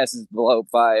that passes below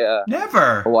by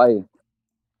never Hawaii.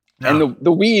 No. And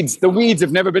the weeds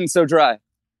have never been so dry.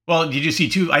 Well, did you see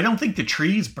too? I don't think the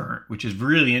trees burnt, which is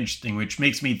really interesting, which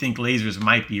makes me think lasers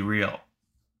might be real.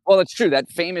 Well, it's true. That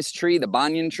famous tree, the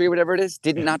banyan tree, whatever it is,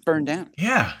 did not burn down.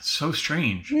 Yeah, so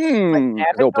strange.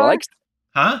 Like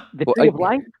huh? The tree of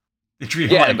life? The tree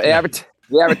of life.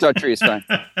 The Avatar tree is fine.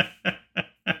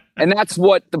 And that's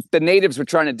what the natives were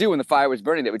trying to do when the fire was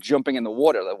burning. They were jumping in the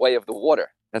water, the way of the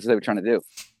water. That's what they were trying to do.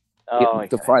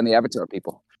 To find the Avatar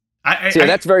people.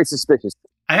 That's very suspicious.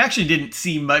 I actually didn't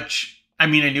see much. I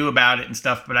mean, I knew about it and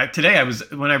stuff, but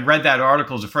when I read that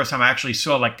article, it was the first time I actually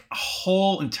saw like a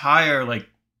whole entire like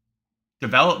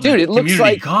development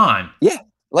community gone. Yeah,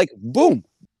 like boom,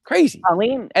 crazy.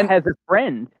 Colleen has a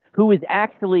friend who is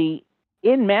actually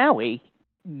in Maui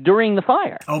during the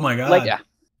fire. Oh my God! Like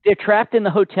they're trapped in the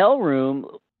hotel room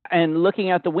and looking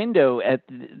out the window at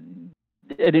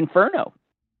Inferno.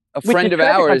 A friend of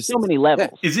ours. So many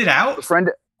levels. Yeah. Is it out? A friend.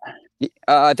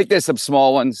 I think there's some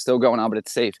small ones still going on, but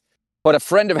it's safe. But a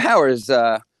friend of ours,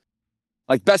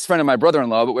 like best friend of my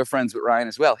brother-in-law, but we're friends with Ryan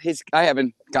as well. I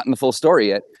haven't gotten the full story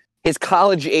yet. His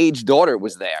college-age daughter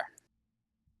was there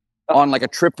on like a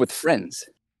trip with friends.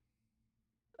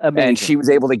 Amazing. And she was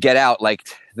able to get out like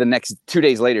the next 2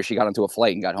 days later. She got onto a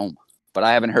flight and got home. But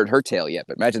I haven't heard her tale yet.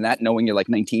 But imagine that, knowing your like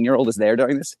 19-year-old is there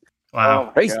during this. Wow.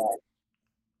 Crazy.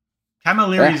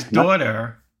 Camilleri's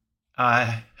daughter,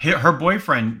 her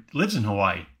boyfriend lives in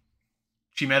Hawaii.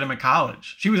 She met him at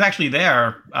college. She was actually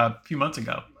there a few months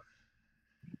ago.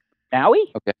 Maui?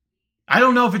 Okay. I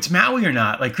don't know if it's Maui or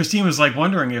not. Like Christine was like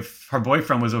wondering if her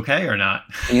boyfriend was okay or not.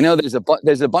 You know, there's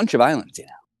a bunch of islands. You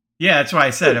know. Yeah, that's why I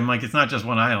said. I'm like, it's not just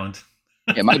one island.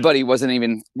 Yeah, my buddy wasn't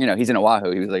even. You know, he's in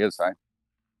Oahu. He was like, it's fine.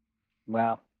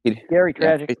 Wow. Very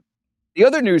tragic. Yeah. The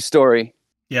other news story.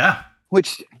 Yeah.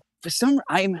 Which for some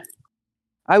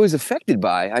I was affected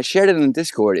by. I shared it in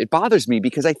Discord. It bothers me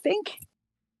because I think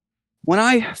when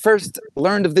I first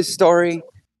learned of this story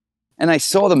and I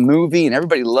saw the movie and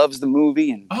everybody loves the movie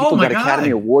and people got Academy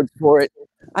Awards for it,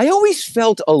 I always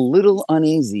felt a little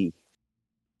uneasy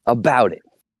about it.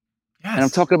 Yes. And I'm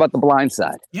talking about The Blind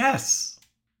Side. Yes.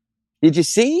 Did you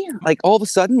see? Like all of a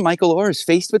sudden, Michael Orr is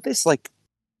faced with this. Like,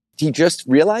 he just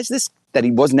realized this, that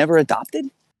he was never adopted?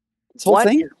 This whole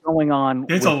thing? What is going on?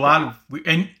 There's a lot of,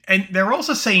 and they're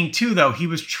also saying too, though, he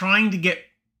was trying to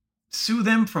sue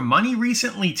them for money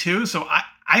recently too. So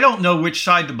I don't know which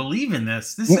side to believe in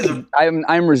this. This is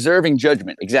I'm reserving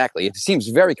judgment. Exactly. It seems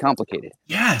very complicated.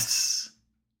 Yes.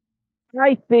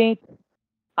 I think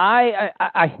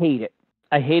I hate it.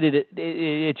 I hated it.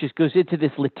 It just goes into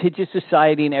this litigious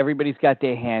society and everybody's got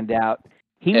their hand out.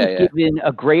 He was given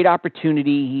a great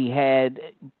opportunity. He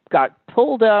got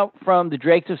pulled out from the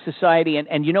dregs of society.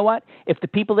 And you know what? If the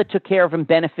people that took care of him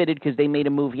benefited because they made a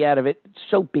movie out of it,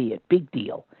 so be it. Big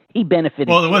deal. He benefited.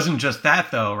 Well, it wasn't just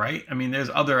that, though, right? I mean, there's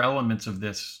other elements of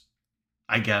this,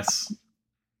 I guess,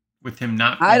 with him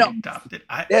not being adopted.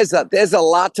 There's a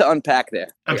lot to unpack there.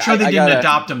 I'm sure they didn't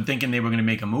adopt him thinking they were going to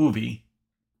make a movie.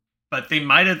 But they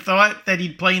might have thought that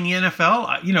he'd play in the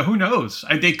NFL. You know, who knows?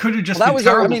 They could have just been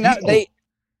terrible people.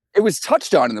 It was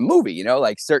touched on in the movie, you know,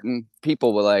 like certain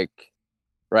people were like,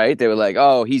 right? They were like,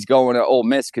 oh, he's going to Ole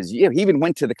Miss because he even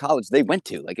went to the college they went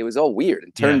to. Like, it was all weird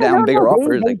and turned down bigger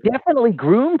offers. They definitely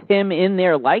groomed him in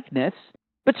their likeness,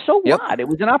 but so what? It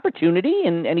was an opportunity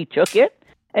and he took it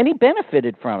and he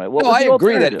benefited from it. I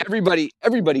agree that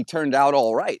everybody turned out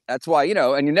all right. That's why, you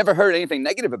know, and you never heard anything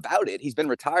negative about it. He's been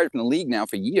retired from the league now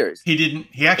for years. He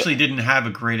actually didn't have a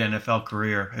great NFL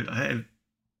career.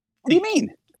 What do you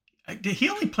mean? He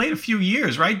only played a few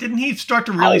years, right? Didn't he start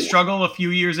to really struggle a few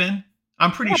years in?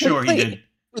 I'm pretty sure he did.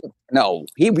 No,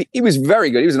 he was very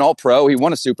good. He was an all-pro. He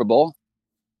won a Super Bowl.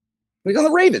 He's on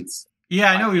the Ravens.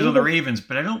 Yeah, I know he was on the Ravens,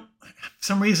 but I don't. For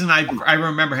some reason, I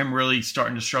remember him really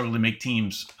starting to struggle to make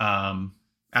teams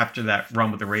after that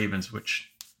run with the Ravens.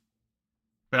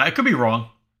 But I could be wrong.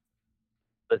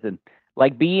 Listen,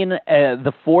 like being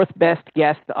the fourth best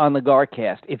guest on the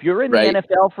Garcast. If you're in the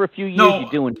NFL for a few years, you're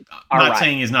doing all right. I'm not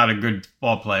saying he's not a good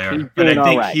ball player, but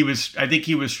I think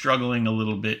he was struggling a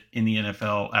little bit in the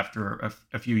NFL after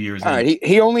a few years. All right,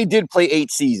 he only did play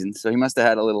 8 seasons, so he must have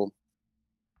had a little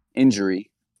injury.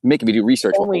 Making me do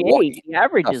research. Only 8. The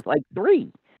average is like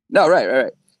 3. No,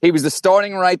 right. He was the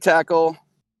starting right tackle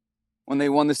when they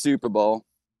won the Super Bowl.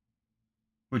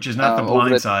 Which is not the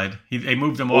blind side. They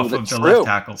moved him off of the left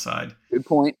tackle side. Good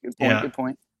point. Yeah,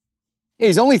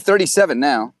 he's only 37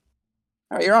 now.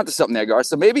 All right, you're onto something there, Gar.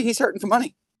 So maybe he's hurting for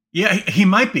money. Yeah, he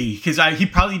might be, because he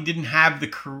probably didn't have the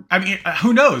career. I mean,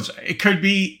 who knows? It could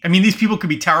be. I mean, these people could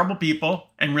be terrible people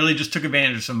and really just took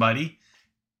advantage of somebody,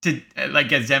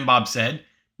 like as Zen Bob said.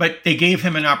 But they gave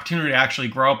him an opportunity to actually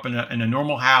grow up in a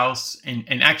normal house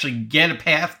and actually get a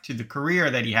path to the career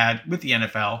that he had with the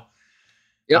NFL.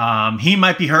 Yep. He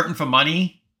might be hurting for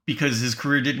money because his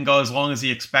career didn't go as long as he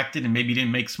expected and maybe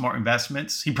didn't make smart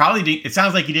investments. He probably didn't. It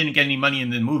sounds like he didn't get any money in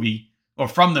the movie or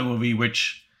from the movie,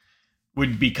 which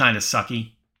would be kind of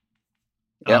sucky.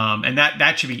 Yep. And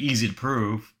that should be easy to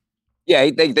prove. Yeah,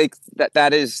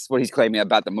 that is what he's claiming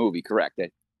about the movie, correct?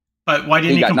 But why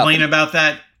didn't he complain about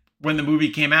that when the movie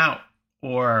came out?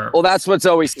 Well, that's what's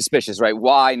always suspicious, right?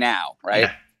 Why now, right?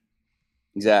 Yeah.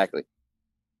 Exactly.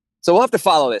 So we'll have to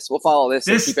follow this. We'll follow this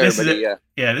and keep everybody.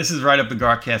 This is right up the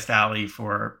Garcast alley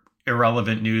for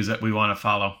irrelevant news that we want to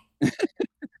follow.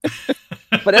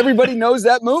 But everybody knows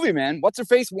that movie, man. What's her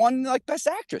face won like Best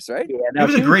Actress, right? Yeah, it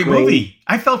was a great movie.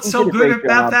 I felt so good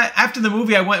about that. After the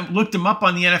movie, I went and looked him up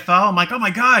on the NFL. I'm like, oh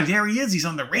my God, there he is. He's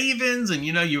on the Ravens, and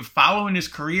you're following his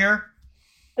career.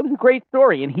 It was a great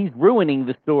story, and he's ruining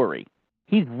the story.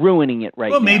 He's ruining it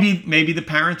now. Well, maybe the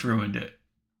parents ruined it.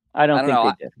 I don't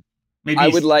think they did. Maybe I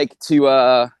would like to,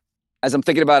 as I'm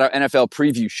thinking about our NFL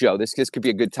preview show, this could be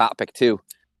a good topic too.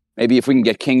 Maybe if we can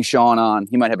get King Sean on,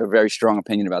 he might have a very strong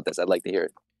opinion about this. I'd like to hear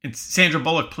it. It's Sandra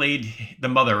Bullock played the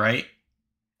mother, right?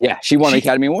 Yeah, she won the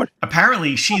Academy Award.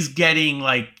 Apparently, she's getting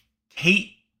like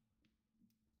hate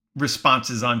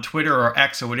responses on Twitter or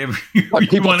X or whatever you want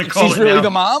to call it. She's really now. The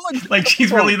mom? Like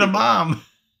she's really the mom.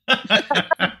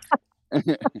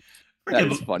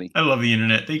 That is funny. I love the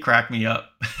internet. They crack me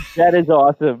up. That is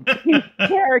awesome. He's a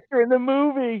character in the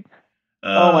movie.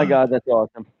 Oh my God, that's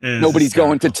awesome. Nobody's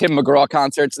going to Tim McGraw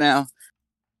concerts now.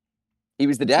 He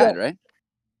was the dad, right?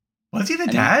 Was he the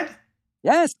dad?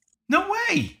 Yes. No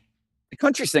way. The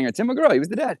country singer, Tim McGraw. He was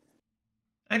the dad.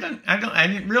 I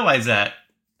didn't realize that.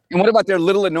 And what about their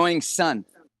little annoying son?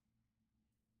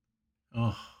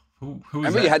 Oh, who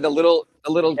remember that? You had the little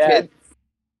kid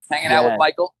hanging out with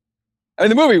Michael? I mean,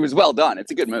 the movie was well done.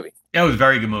 It's a good movie. Yeah, it was a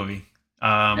very good movie.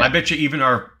 I bet you even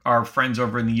our friends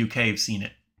over in the UK have seen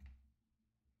it.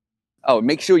 Oh,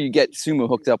 make sure you get Sumo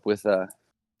hooked up with...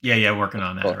 Yeah, working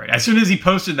on that. Right. As soon as he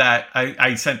posted that,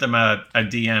 I sent him a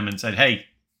DM and said, hey,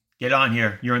 get on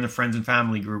here. You're in the friends and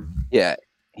family group. Yeah.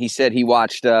 He said he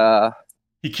watched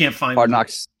he can't find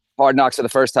Hard Knocks for the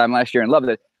first time last year and loved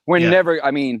it. We're never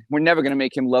going to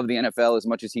make him love the NFL as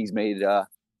much as he's made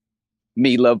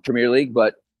me love Premier League,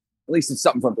 but at least it's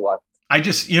something fun to watch. I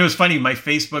just, it's funny. My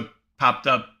Facebook popped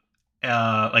up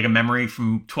like a memory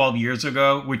from 12 years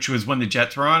ago, which was when the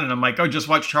Jets were on. And I'm like, oh, just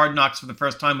watched Hard Knocks for the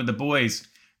first time with the boys.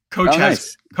 Coach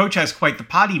has quite the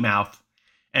potty mouth.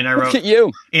 And I wrote, look at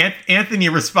you. Anthony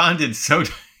responded, so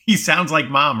he sounds like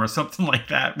mom or something like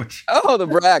that. Which the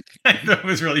brag. I thought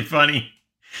was really funny.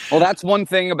 Well, that's one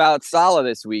thing about Salah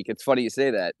this week. It's funny you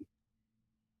say that.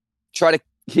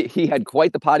 He had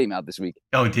quite the potty mouth this week.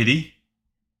 Oh, did he?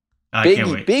 I can't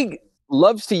wait. Big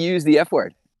loves to use the F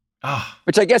word. Oh.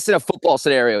 Which I guess in a football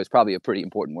scenario is probably a pretty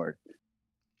important word.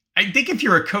 I think if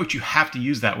you're a coach, you have to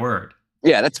use that word.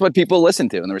 Yeah, that's what people listen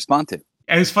to and they respond to.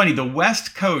 It was funny. The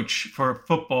West coach for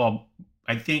football,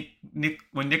 I think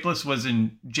when Nicholas was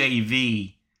in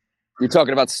JV. You're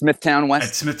talking about Smithtown West?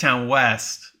 At Smithtown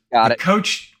West. Got it. The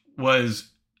coach was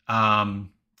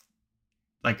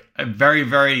like a very,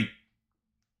 very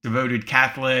devoted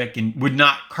Catholic and would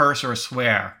not curse or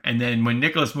swear. And then when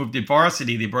Nicholas moved to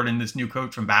varsity, they brought in this new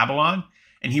coach from Babylon,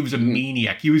 and he was a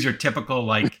maniac. He was your typical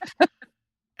like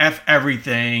F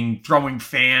everything, throwing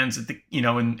fans at the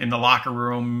in the locker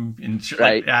room and shit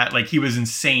like that. Like he was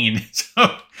insane.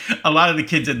 So a lot of the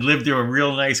kids had lived through a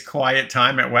real nice quiet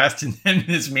time at West, and then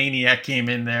this maniac came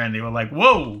in there, and they were like,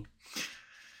 "Whoa!"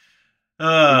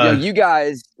 You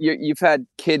guys, you've had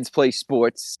kids play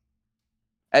sports.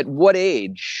 At what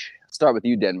age? Let's start with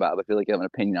you, Den Bob. I feel like you have an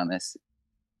opinion on this.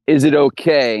 Is it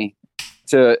okay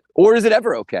or is it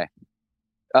ever okay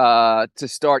to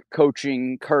start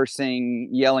coaching, cursing,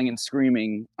 yelling, and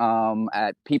screaming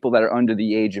at people that are under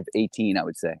the age of 18? I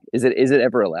would say, is it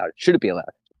ever allowed? Should it be allowed?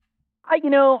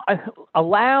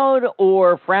 Allowed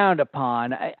or frowned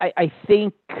upon. I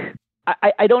think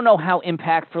I don't know how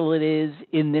impactful it is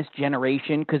in this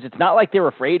generation, because it's not like they're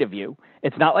afraid of you.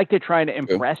 It's not like they're trying to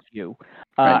impress you.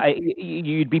 Right.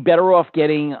 You'd be better off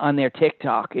getting on their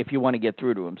TikTok if you want to get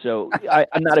through to them. So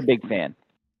I'm not a big fan.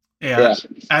 Yeah.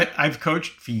 I've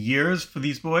coached for years for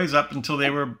these boys up until they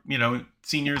were,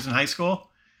 seniors in high school.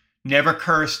 Never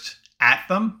cursed at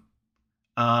them.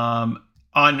 On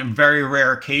a very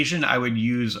rare occasion, I would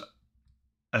use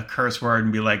a curse word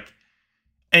and be like,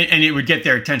 and it would get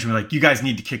their attention. We're like, you guys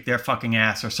need to kick their fucking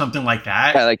ass or something like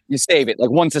that. Yeah, like you save it.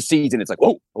 Like once a season, it's like,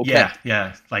 whoa, okay.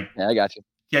 Yeah. Like, yeah, I got you.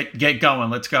 Get going.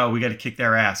 Let's go. We got to kick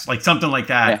their ass. Like something like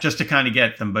that, just to kind of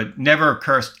get them, but never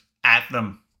cursed at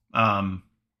them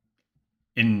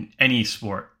in any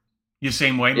sport. You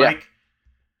same way, Mike?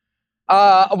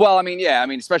 Well, I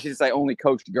mean, especially since I only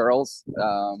coached girls.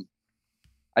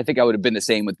 I think I would have been the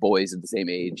same with boys at the same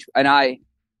age. And I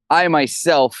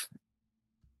myself,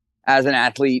 as an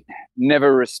athlete,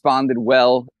 never responded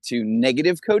well to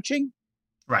negative coaching.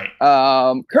 Right.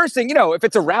 Cursing, if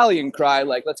it's a rallying cry,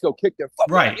 like, let's go kick their fuck.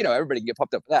 Right. Everybody can get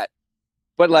pumped up for that.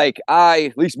 But like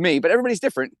at least me, but everybody's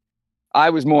different. I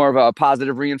was more of a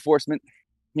positive reinforcement,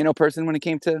 person when it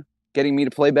came to getting me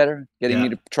to play better, getting me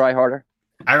to try harder.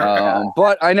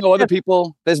 But I know other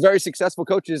people, there's very successful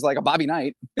coaches like a Bobby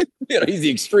Knight, he's the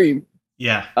extreme.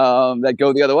 Yeah. That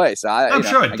go the other way. So I'm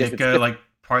sure Dick, like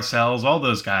Parcells, all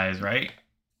those guys, right?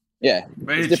 Yeah.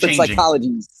 But it's different changing.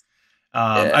 Psychologies.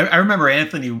 I remember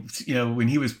Anthony, when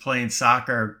he was playing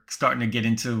soccer, starting to get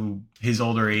into his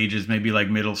older ages, maybe like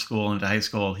middle school into high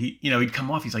school, he'd come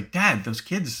off. He's like, Dad, those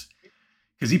kids,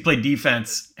 because he played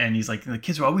defense, and he's like, the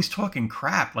kids are always talking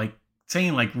crap, like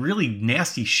saying like really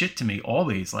nasty shit to me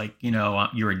always. Like,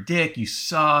 you're a dick, you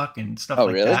suck, and stuff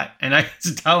like really? that. And I used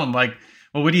to tell him like,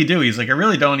 well, what do you do? He's like, I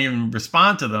really don't even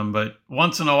respond to them, but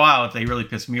once in a while, if they really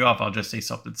piss me off, I'll just say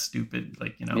something stupid,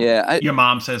 like, your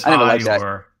mom says hi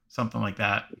or something like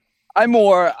that. I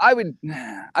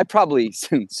probably,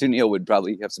 Sunil would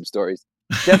probably have some stories.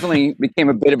 Definitely became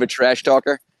a bit of a trash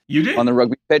talker. You did? On the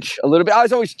rugby pitch a little bit. I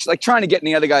was always like trying to get in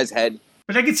the other guy's head.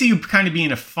 But I could see you kind of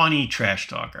being a funny trash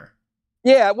talker.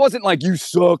 Yeah, it wasn't like, you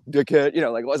suck, dickhead.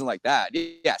 Like it wasn't like that.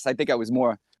 Yes, I think I was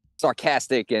more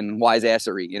sarcastic and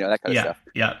wise-assery, that kind of stuff.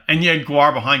 Yeah, and you had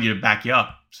Guar behind you to back you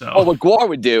up. So. Oh, what Guar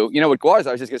would do, what Guar is,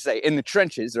 I was just going to say, in the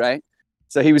trenches, right?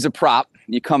 So he was a prop.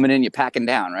 You coming in, you packing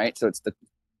down, right? So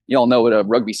you all know what a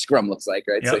rugby scrum looks like,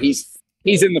 right? Yep. So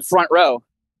he's in the front row.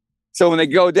 So when they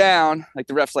go down, like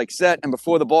the ref's like set, and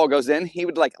before the ball goes in, he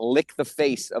would like lick the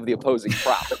face of the opposing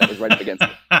prop that was right up against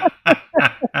him.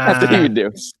 That's what he would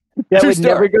do. That would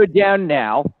never go down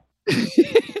now.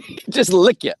 Just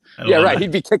lick you. Yeah, right.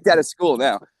 He'd be kicked out of school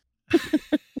now.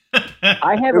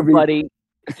 I have a buddy.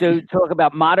 So talk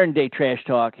about modern day trash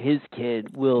talk. His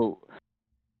kid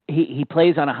he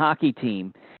plays on a hockey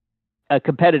team, a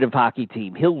competitive hockey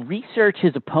team. He'll research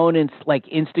his opponent's like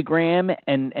Instagram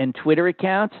and Twitter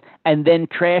accounts, and then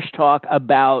trash talk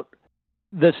about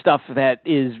the stuff that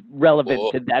is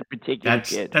relevant to that particular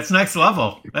kid. That's next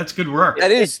level. That's good work.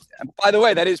 That is, by the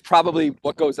way, that is probably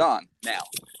what goes on now.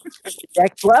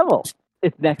 Next level.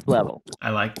 It's next level.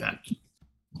 I like that.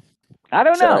 I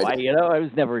don't know. I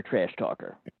was never a trash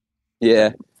talker.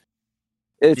 Yeah.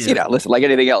 It's, listen, like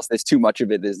anything else, there's too much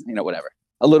of it. There's, whatever.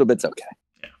 A little bit's okay.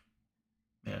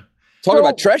 Yeah. Talking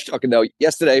about trash talking, though,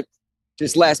 yesterday,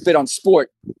 just last bit on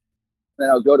sport, then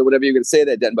I'll go to whatever you're going to say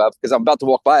there, Den Bob, because I'm about to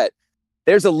walk by it.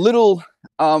 There's a little,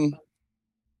 Den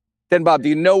Bob, do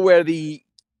you know where the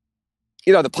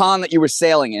pond that you were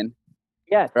sailing in?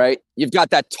 Yes. Right? You've got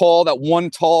that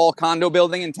one tall condo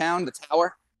building in town, the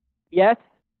tower? Yes.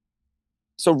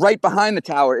 So right behind the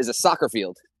tower is a soccer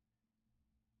field.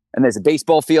 And there's a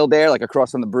baseball field there, like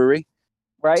across from the brewery.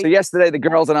 Right. So yesterday, the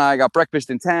girls and I got breakfast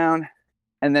in town,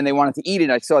 and then they wanted to eat it.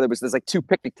 I saw there's like 2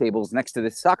 picnic tables next to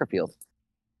this soccer field.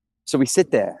 So we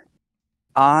sit there.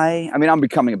 I'm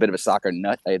becoming a bit of a soccer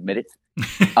nut, I admit it.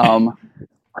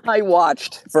 I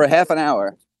watched for a half an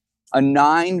hour a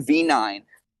 9v9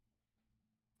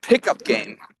 pickup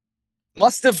game.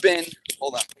 Must have been,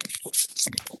 hold on.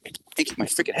 I keep my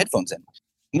freaking headphones in.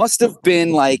 Must have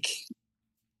been like,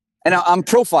 and I'm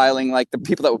profiling like the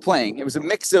people that were playing. It was a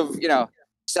mix of,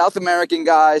 South American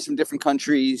guys from different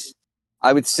countries.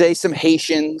 I would say some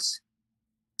Haitians,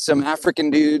 some African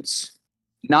dudes.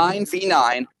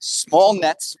 9v9, small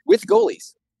nets with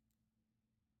goalies.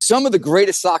 some of the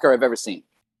greatest soccer I've ever seen.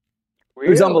 Really?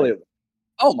 It was unbelievable.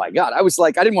 Oh my God. I was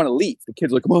like, I didn't want to leave. The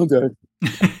kids were like, come on, Dad.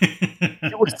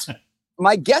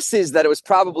 My guess is that it was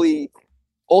probably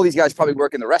all these guys probably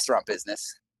work in the restaurant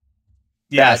business.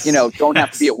 Yes. That, don't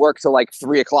have to be at work till like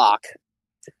 3:00.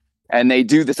 And they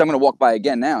do this. I'm going to walk by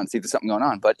again now and see if there's something going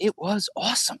on. But it was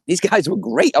awesome. These guys were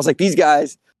great. I was like, these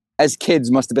guys as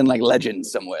kids must have been like legends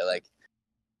somewhere. Like,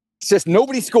 it's just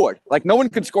nobody scored. Like, no one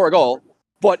could score a goal.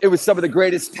 But it was some of the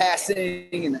greatest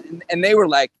passing. And they were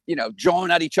like,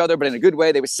 jawing at each other, but in a good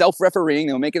way. They were self-refereeing.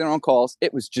 They were making their own calls.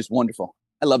 It was just wonderful.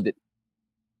 I loved it.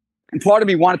 And part of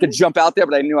me wanted to jump out there,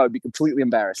 but I knew I would be completely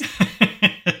embarrassed.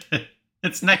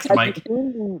 It's next, Have Mike. you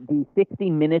seen the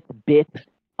 60 Minutes bit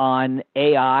on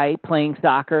AI playing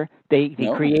soccer? They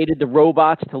created the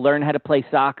robots to learn how to play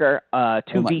soccer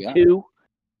 2v2.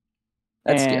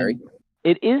 That's scary.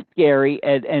 It is scary,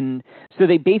 and so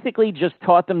they basically just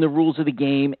taught them the rules of the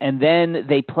game, and then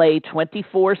they play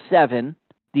 24/7,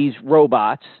 these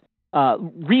robots,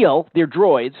 real, they're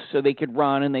droids, so they could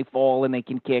run and they fall and they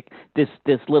can kick this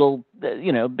little,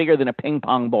 bigger than a ping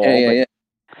pong ball. Yeah.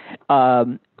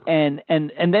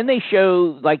 And then they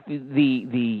show like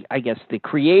the I guess the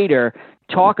creator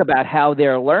talk about how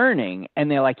they're learning, and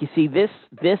they're like, you see, this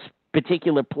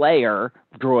particular player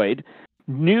droid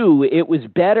knew it was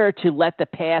better to let the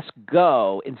pass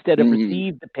go instead of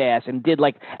receive the pass, and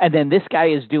and then this guy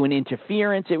is doing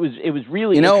interference. It was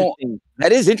really interesting.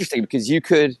 That is interesting because you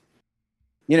could,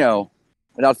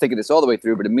 without thinking this all the way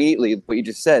through, but immediately what you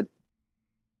just said,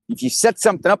 if you set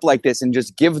something up like this and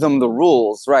just give them the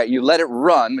rules, right, you let it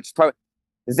run, which is probably,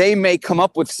 they may come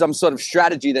up with some sort of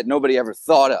strategy that nobody ever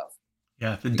thought of.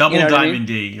 Yeah, the double diamond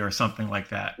D or something like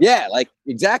that. Yeah, like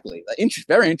exactly.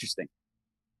 Very interesting.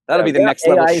 That'll be the next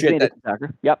level shit.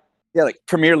 Yep. Yeah, like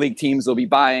Premier League teams will be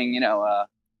buying,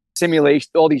 simulation,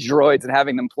 all these droids and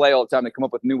having them play all the time. They come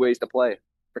up with new ways to play.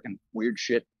 Freaking weird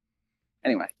shit.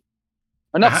 Anyway,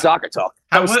 enough soccer talk.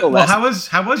 How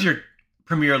was your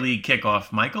Premier League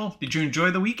kickoff, Michael? Did you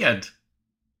enjoy the weekend?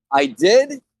 I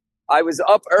did. I was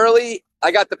up early.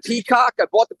 I got the Peacock. I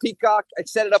bought the Peacock. I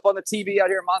set it up on the TV out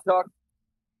here in Montauk.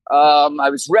 I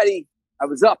was ready. I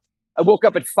was up. I woke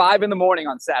up at 5 a.m.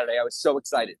 on Saturday. I was so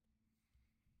excited.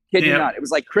 Kid you not. It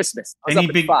was like Christmas. I was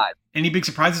up at 5. Any big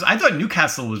surprises? I thought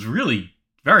Newcastle was really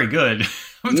very good.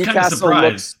 I was kind of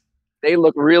surprised. They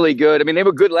look really good. I mean, they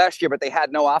were good last year, but they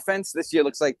had no offense. This year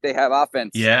looks like they have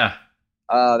offense. Yeah.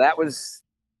 That was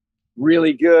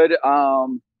really good.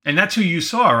 And that's who you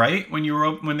saw, right? When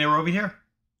they were over here?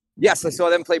 Yes, I saw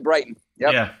them play Brighton.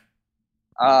 Yep.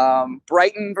 Yeah.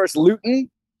 Brighton versus Luton.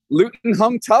 Luton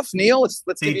hung tough. Neil,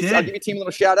 I'll give your team a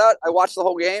little shout out. I watched the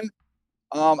whole game.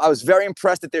 I was very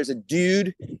impressed that there's a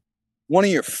dude, one of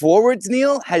your forwards,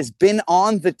 Neil, has been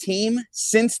on the team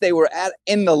since they were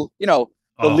in the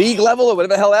league level or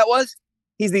whatever the hell that was.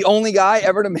 He's the only guy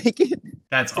ever to make it.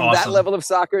 That's from awesome. That level of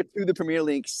soccer to the Premier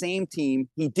League. Same team.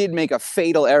 He did make a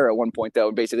fatal error at one point, though,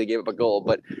 and basically gave up a goal,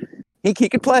 but he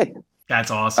could play.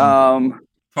 That's awesome.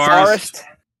 Forest.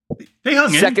 They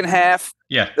hung in. Second half.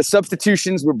 Yeah. The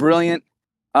substitutions were brilliant.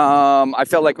 I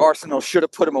felt like Arsenal should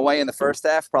have put him away in the first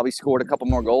half, probably scored a couple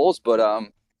more goals, but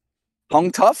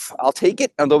hung tough. I'll take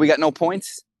it, although we got no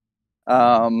points.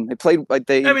 They played like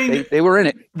they were in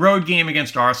it. Road game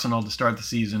against Arsenal to start the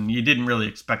season. You didn't really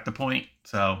expect the point,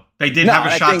 so they did have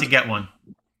a shot to get one.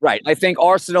 Right. I think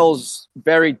Arsenal's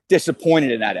very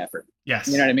disappointed in that effort. Yes.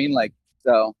 You know what I mean?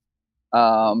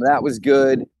 That was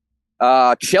good.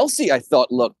 Chelsea, I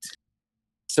thought, looked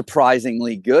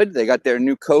surprisingly good. They got their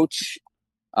new coach.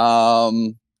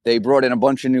 They brought in a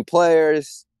bunch of new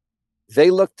players. They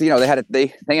looked, they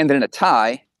ended in a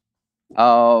tie.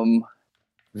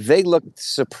 They looked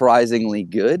surprisingly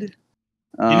good.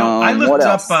 I looked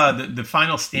up the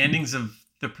final standings of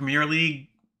the Premier League.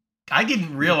 I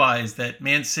didn't realize that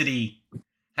Man City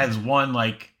has won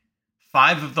like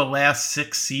 5 of the last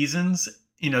 6 seasons.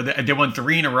 They won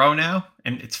 3 in a row now,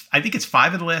 and I think it's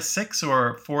 5 of the last 6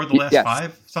 or 4 of the last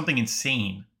 5. Something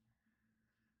insane.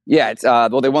 Yeah, it's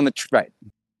they won right.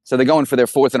 So they're going for their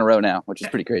 4th in a row now, which is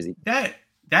pretty crazy. That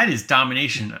is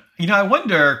domination. I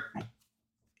wonder.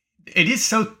 It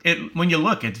is when you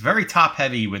look, it's very top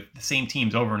heavy with the same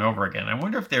teams over and over again. I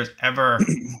wonder if there's ever.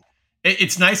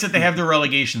 It's nice that they have the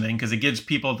relegation thing because it gives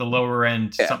people at the lower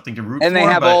end something to root for. And they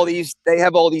have all these. They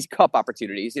have all these cup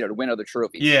opportunities, to win other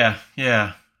trophies. Yeah.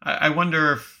 I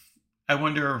wonder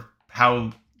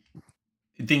how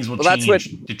things will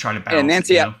change to try to balance.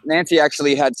 And Nancy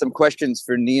actually had some questions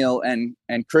for Neil and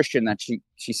Christian that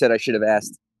she said I should have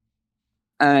asked.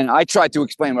 And I tried to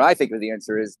explain what I think the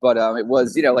answer is, but it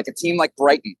was, like a team like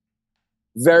Brighton,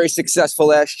 very successful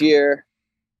last year.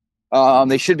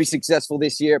 They should be successful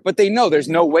this year, but they know there's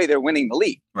no way they're winning the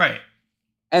league. Right.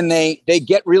 And they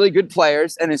get really good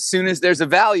players, and as soon as there's a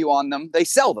value on them, they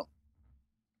sell them.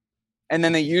 And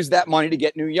then they use that money to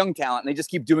get new young talent, and they just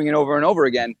keep doing it over and over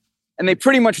again. And they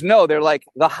pretty much know they're like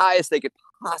the highest they could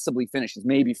possibly finish is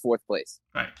maybe 4th place.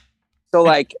 Right. So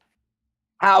like,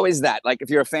 how is that? Like, if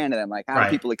you're a fan of them, like, how Right.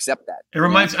 do people accept that? It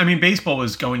reminds. I mean, baseball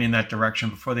was going in that direction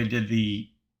before they did the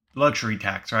luxury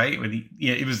tax, right?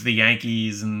 It was the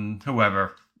Yankees and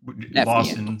whoever,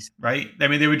 Boston, Yankees. Right? I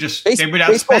mean, they would just Base- they would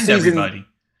baseball outspend season- everybody.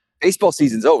 Baseball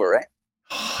season's over, right?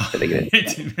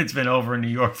 It's been over in New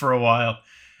York for a while.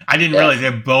 I didn't Yeah. realize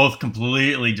they're both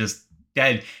completely just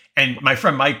dead. And my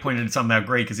friend Mike pointed something out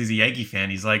great because he's a Yankee fan.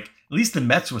 He's like, at least the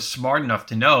Mets was smart enough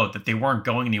to know that they weren't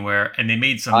going anywhere, and they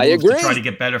made some I moves to agree. try to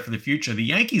get better for the future. The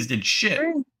Yankees did shit.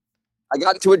 I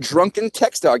got into a drunken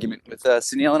text argument with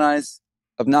Sunil and I's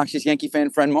obnoxious Yankee fan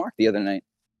friend Mark the other night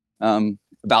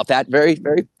about that very,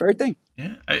 very, very thing.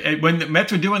 Yeah. When the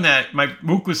Mets were doing that,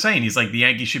 Mook was saying, he's like, the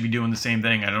Yankees should be doing the same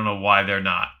thing. I don't know why they're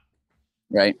not.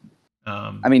 Right.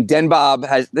 I mean, Den Bob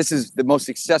this is the most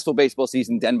successful baseball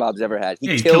season Den Bob's ever had.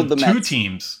 He killed the Mets. 2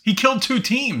 teams. He killed 2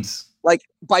 teams. Like,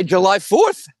 by July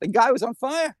 4th, the guy was on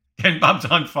fire. Den Bob's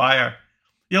on fire.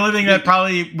 The only thing that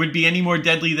probably would be any more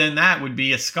deadly than that would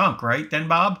be a skunk, right, Den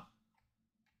Bob?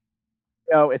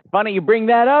 It's funny you bring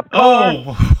that up.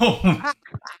 Oh,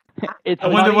 It's I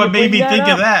wonder funny what you made bring me think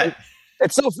that of up. that.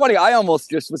 It's so funny. I almost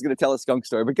just was going to tell a skunk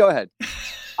story, but go ahead.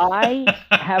 I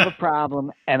have a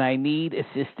problem, and I need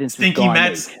assistance. Stinky with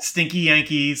Mets, stinky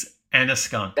Yankees, and a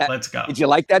skunk. Let's go. Did you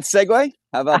like that segue?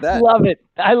 How about I that? love it.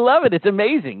 I love it. It's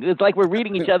amazing. It's like we're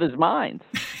reading each other's minds.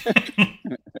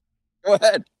 Go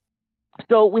ahead.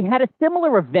 So we had a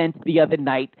similar event the other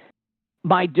night.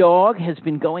 My dog has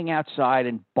been going outside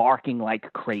and barking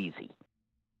like crazy.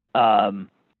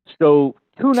 So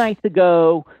 3 nights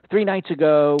ago,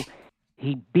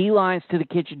 he beelines to the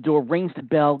kitchen door, rings the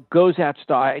bell, goes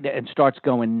outside, and starts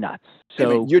going nuts.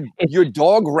 So your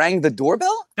dog rang the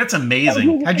doorbell? That's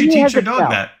amazing. He- How'd you he teach has your a dog bell.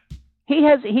 that? He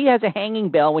has a hanging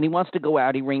bell. When he wants to go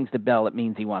out, he rings the bell. It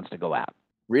means he wants to go out.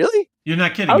 Really? You're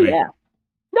not kidding Oh me. yeah.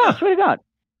 No, I swear to God.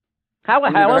 How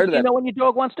never else heard of do you that. know when your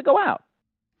dog wants to go out?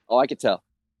 Oh, I could tell.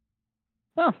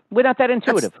 Well, we're not that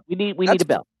intuitive. We need a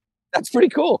bell. That's pretty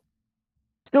cool.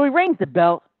 So he rings the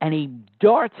bell and he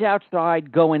darts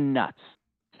outside going nuts.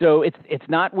 So it's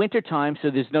not wintertime, so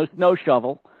there's no snow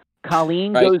shovel.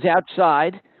 Colleen Right. goes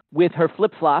outside with her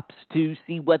flip-flops to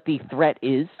see what the threat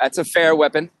is. That's a fair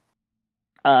weapon.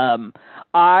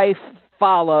 I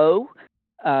follow.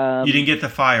 You didn't get the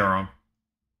firearm.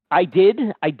 I did.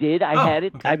 I Oh, had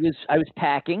it. okay. I was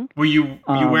packing. Were you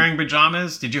wearing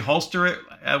pajamas? Did you holster it?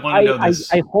 I want to know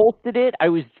this. I holstered it. I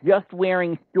was just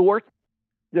wearing shorts.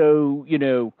 So,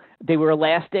 they were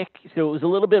elastic. So it was a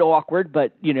little bit awkward,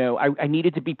 but, I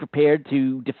needed to be prepared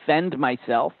to defend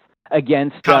myself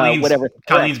against whatever.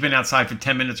 Colleen's been outside for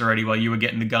 10 minutes already while you were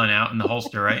getting the gun out in the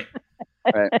holster, right?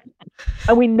 Right.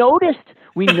 And we noticed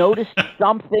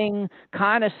something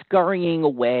kind of scurrying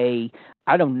away.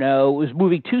 I don't know. It was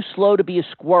moving too slow to be a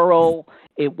squirrel.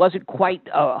 It wasn't quite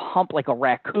a hump like a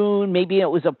raccoon. Maybe it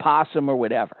was a possum or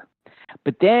whatever.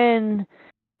 But then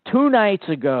 2 nights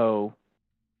ago,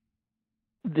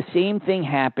 the same thing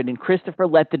happened, and Christopher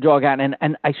let the dog out.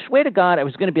 And I swear to God, I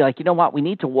was going to be like, you know what? We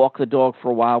need to walk the dog for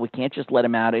a while. We can't just let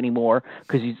him out anymore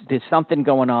because there's something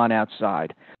going on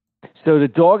outside. So the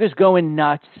dog is going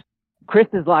nuts. Chris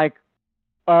is like,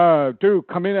 dude,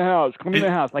 come in the house. Come in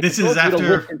the house. Like, this the is dog's gonna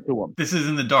after. listen to him. This is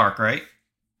in the dark, right?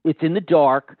 It's in the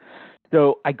dark.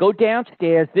 So I go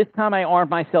downstairs. This time I armed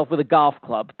myself with a golf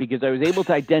club because I was able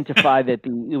to identify that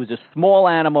it was a small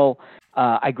animal.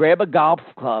 I grab a golf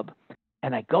club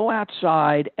and I go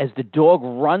outside as the dog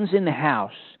runs in the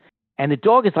house. And the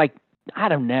dog is like, I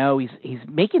don't know. He's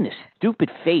making this stupid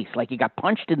face, like he got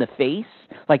punched in the face,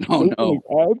 like shaking his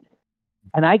head.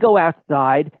 And I go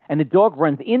outside, and the dog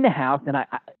runs in the house, and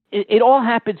it all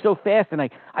happened so fast, and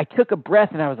I took a breath,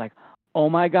 and I was like, oh,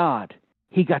 my God,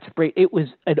 he got sprayed. It was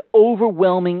an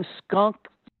overwhelming skunk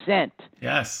scent.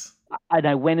 Yes. And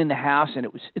I went in the house, and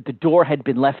the door had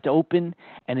been left open,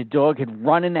 and the dog had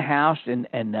run in the house, and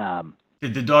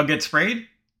Did the dog get sprayed?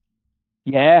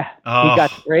 yeah, Oh, he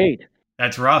got sprayed.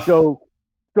 That's rough.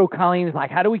 So Colleen is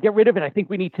like, how do we get rid of it? I think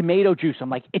we need tomato juice. I'm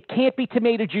like, it can't be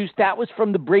tomato juice. That was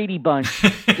from the Brady Bunch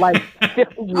like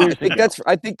 50 years ago.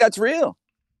 I think that's real.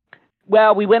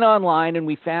 Well, we went online and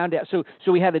we found out. So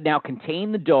we had to now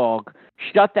contain the dog,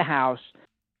 shut the house,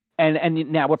 and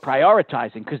now we're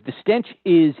prioritizing because the stench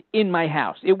is in my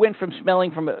house. It went from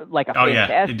smelling from like a Oh, yeah.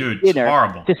 fantastic Dude, it's dinner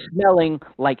horrible. to smelling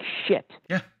like shit.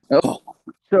 Yeah. Oh,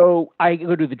 So I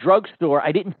go to the drugstore.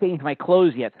 I didn't change my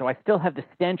clothes yet, so I still have the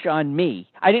stench on me.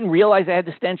 I didn't realize I had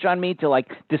the stench on me till like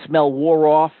the smell wore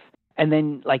off, and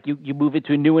then like you move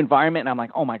into a new environment, and I'm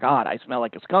like, oh my God, I smell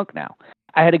like a skunk now.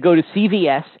 I had to go to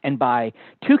CVS and buy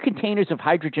 2 containers of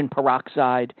hydrogen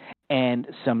peroxide and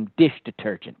some dish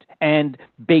detergent and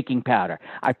baking powder.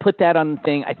 I put that on the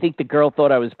thing. I think the girl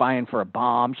thought I was buying for a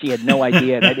bomb. She had no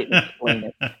idea, and I didn't explain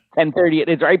it. 10:30.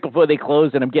 It's right before they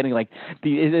close, and I'm getting like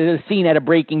the scene out of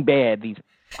Breaking Bad. These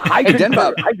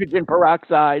hydrogen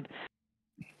peroxide.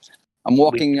 I'm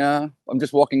walking. I'm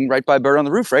just walking right by Bird on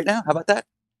the Roof right now. How about that?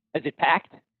 Is it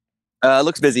packed?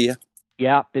 Looks busy. Yeah.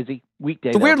 Yeah, busy weekday.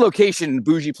 It's a weird location,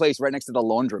 bougie place right next to the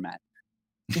laundromat.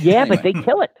 Yeah, Anyway. but they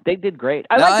kill it. They did great.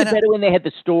 I liked it better when they had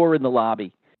the store in the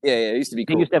lobby. Yeah, it used to be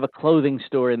cool. They used to have a clothing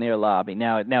store in their lobby.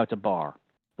 Now it's a bar,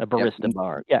 a barista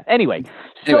bar. Yeah. Anyway,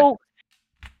 so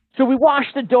we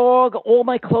washed the dog. All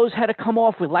my clothes had to come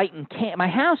off with lighting my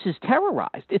house is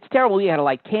terrorized. It's terrible. We had to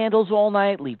light candles all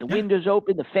night, leave the windows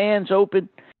open, the fans open.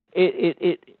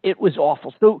 It was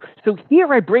awful. So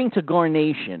here I bring to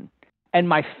Garnation, and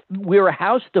we're a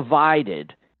house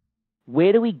divided.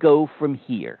 Where do we go from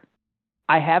here?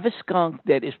 I have a skunk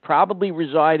that is probably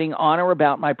residing on or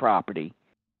about my property.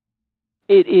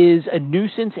 It is a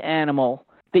nuisance animal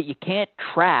that you can't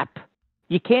trap.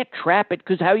 You can't trap it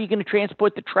because how are you going to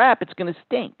transport the trap? It's going to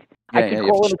stink. I could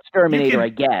call an exterminator, I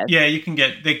guess. Yeah, you can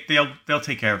get. They'll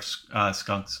take care of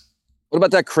skunks. What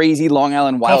about that crazy Long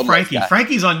Island wildlife Frankie. guy?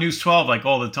 Frankie's on News 12 like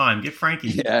all the time. Get Frankie.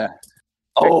 Yeah.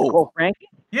 Call Frankie?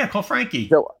 Yeah, call Frankie.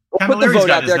 So, Cavalier's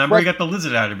got his number. He got the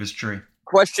lizard out of his tree.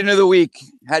 Question of the week: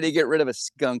 how do you get rid of a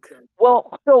skunk?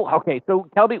 Well, so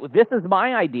tell me, this is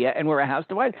my idea, and we're a house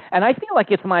divided, and I feel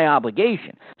like it's my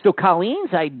obligation. So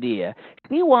Colleen's idea,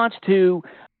 she wants to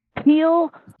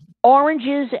peel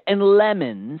oranges and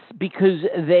lemons because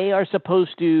they are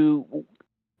supposed to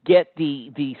get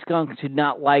the skunk to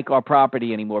not like our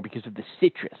property anymore because of the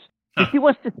citrus. So she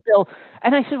wants to spill,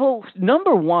 and I said, well,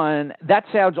 number one, that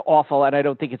sounds awful, and I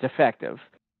don't think it's effective.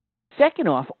 Second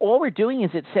off, all we're doing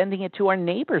is sending it to our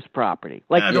neighbor's property.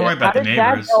 Like, don't worry about the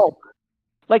neighbors.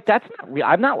 Like, that's not real.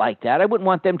 I'm not like that. I wouldn't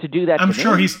want them to do that. I'm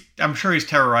sure he's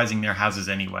terrorizing their houses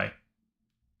anyway.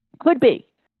 Could be.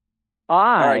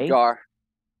 All right, Gar,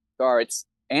 it's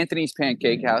Anthony's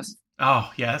Pancake House. Oh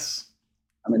yes,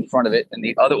 I'm in front of it, and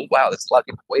the other. Wow, there's a lot of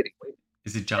people waiting.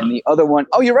 Is it John? And the other one,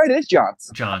 oh, you're right, it is John's.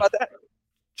 John. How about that?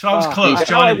 So I was close.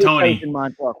 John and Tony. In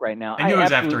Montauk right now. I knew it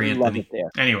was after Anthony.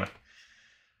 Anyway.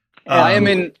 I am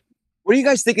in. What do you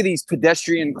guys think of these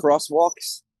pedestrian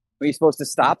crosswalks? Are you supposed to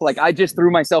stop? Like, I just threw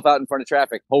myself out in front of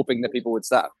traffic, hoping that people would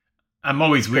stop. I'm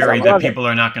always worried that people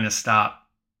are not going to stop.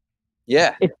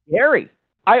 Yeah, it's scary.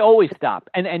 I always stop,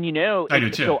 and you know, I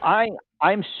do too. So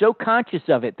I'm so conscious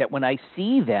of it that when I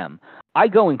see them, I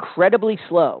go incredibly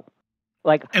slow.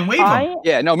 Like, and wave them.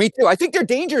 Yeah, no, me too. I think they're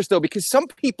dangerous though because some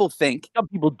people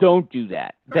don't do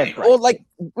that. That's right. Or like,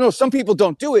 no, some people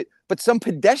don't do it, but some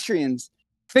pedestrians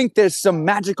think there's some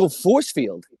magical force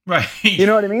field. Right. You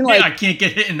know what I mean? Like, I can't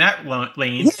get hit in that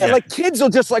lane. Yeah, like kids will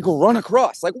just like run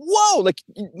across. Like, whoa, like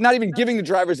not even giving the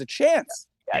drivers a chance.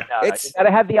 Yeah, no, you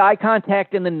gotta have the eye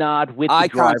contact and the nod with eye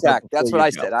the driver. Contact. That's what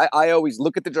I said. I always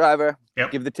look at the driver,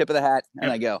 give the tip of the hat,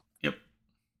 and I go. Yep.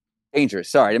 Dangerous.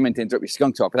 Sorry, I didn't mean to interrupt your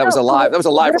skunk talk, but that was a live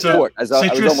report. I was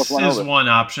almost run over. Is one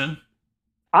option.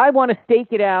 I want to stake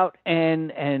it out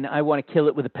and I want to kill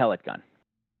it with a pellet gun.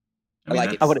 I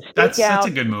like it. I want to that's a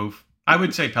good move. I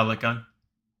would say pellet gun.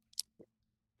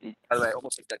 By the way, I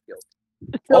almost got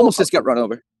killed. Almost just got run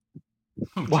over.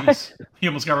 Oh, what? He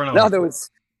almost got run over. No,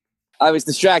 I was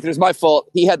distracted. It was my fault.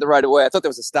 He had the right of way. I thought there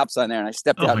was a stop sign there, and I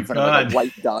stepped out in front of like a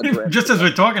white dog. Just as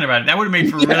we're talking about it, that would have made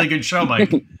for a really good show,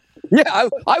 Mike. Yeah,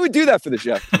 I would do that for the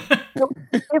show. So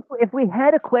if we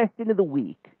had a question of the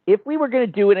week, if we were going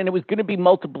to do it and it was going to be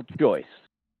multiple choice,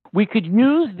 we could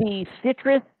use the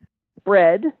citrus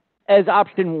spread as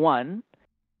option one.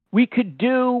 We could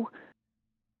do,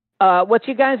 what's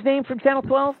your guy's name from Channel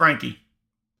 12?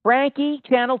 Frankie,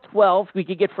 Channel 12. We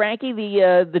could get Frankie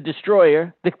the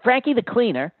destroyer, Frankie the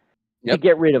cleaner, to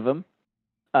get rid of him.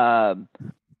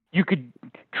 You could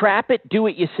trap it, do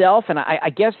it yourself, and I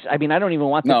guess, I mean, I don't even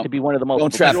want this to be one of the most.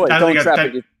 Don't trap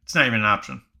it. It's not even an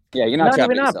option. Yeah, you're not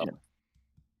trapping yourself.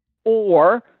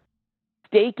 Or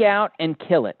stake out and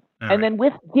kill it. And then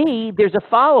with D, there's a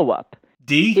follow-up.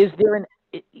 D? Is there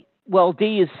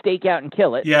D is stake out and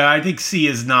kill it. Yeah, I think C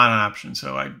is not an option.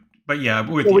 But yeah,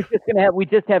 with you. We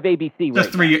just have ABC.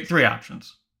 Just three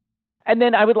options. And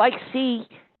then I would like C.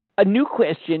 A new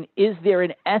question: is there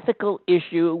an ethical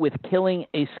issue with killing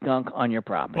a skunk on your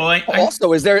property? Well,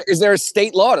 also, is there a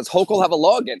state law? Does Hochul have a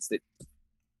law against it?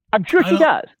 I'm sure she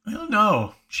does. I don't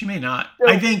know. She may not. So,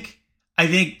 I think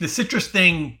the citrus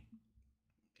thing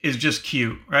is just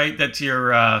cute, right? That's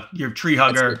your tree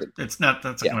hugger. That's not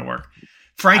going to work.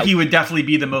 Frankie would definitely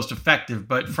be the most effective,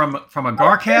 but from a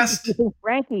Garcast, you think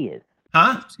Frankie is?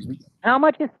 huh? How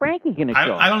much is Frankie going to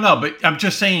show? I don't know, but I'm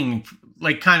just saying,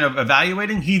 like, kind of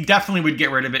evaluating. He definitely would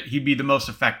get rid of it. He'd be the most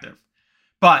effective.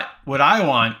 But what I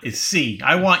want is C.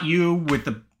 I want you with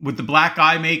the black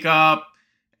eye makeup,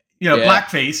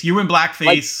 blackface. You in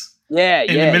blackface, in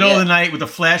the middle of the night with a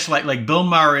flashlight, like Bill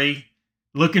Murray,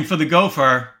 looking for the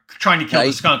gopher, trying to kill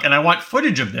the skunk. And I want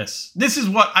footage of this. This is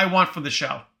what I want for the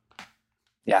show.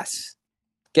 Yes.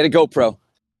 Get a GoPro.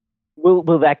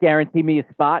 Will that guarantee me a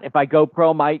spot if I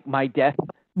GoPro my death?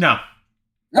 No.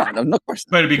 No, of course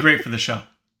not. But it'd be great for the show.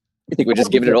 You think we're just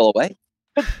giving it all away?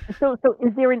 So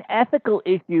is there an ethical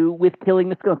issue with killing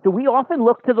the skunk? Do we often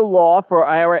look to the law for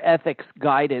our ethics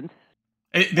guidance?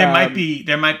 There might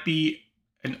be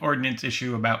an ordinance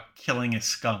issue about killing a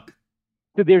skunk.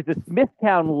 So there's a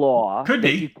Smithtown law. Could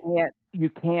be. You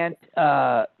can't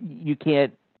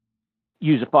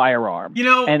use a firearm.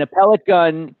 And a pellet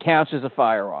gun counts as a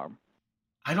firearm.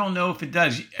 I don't know if it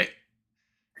does.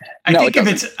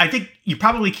 I think you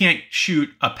probably can't shoot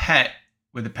a pet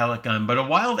with a pellet gun, but a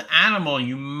wild animal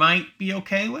you might be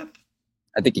okay with.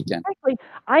 I think you can. Actually,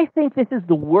 I think this is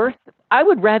the worst. I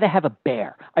would rather have a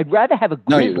bear. I'd rather have a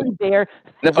grizzly bear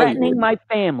threatening my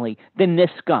family than this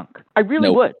skunk. I really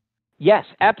would. Yes,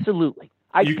 absolutely.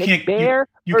 You can't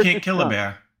kill a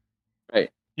bear.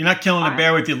 Right. You're not killing a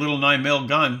bear with your little 9mm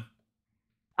gun.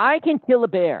 I can kill a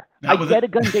bear. I get a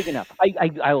gun big enough.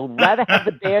 I will rather have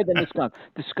the bear than the skunk.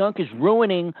 The skunk is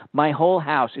ruining my whole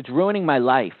house. It's ruining my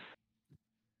life.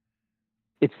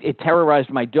 It terrorized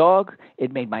my dog.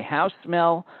 It made my house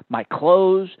smell, my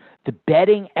clothes, the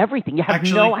bedding, everything. You have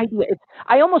no idea.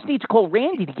 I almost need to call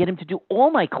Randy to get him to do all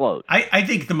my clothes. I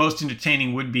think the most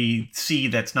entertaining would be C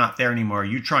that's not there anymore.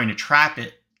 You trying to trap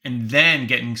it and then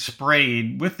getting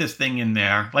sprayed with this thing in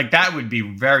there. Like, that would be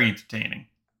very entertaining.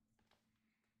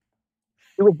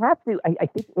 It would have to. I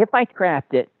think if I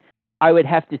trapped it, I would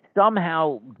have to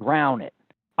somehow drown it.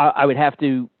 I would have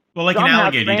to. Well, like an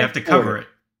alligator, you'd have to cover it.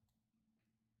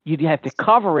 You'd have to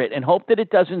cover it and hope that it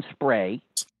doesn't spray.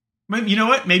 You know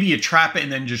what? Maybe you trap it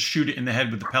and then just shoot it in the head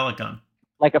with the pellet gun,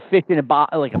 like a fish in a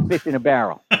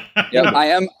barrel. Yeah,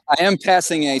 I am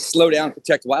passing a slow down,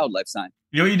 protect wildlife sign.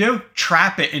 You know what you do?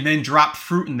 Trap it and then drop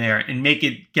fruit in there and make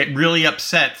it get really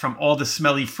upset from all the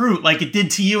smelly fruit, like it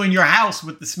did to you in your house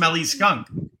with the smelly skunk.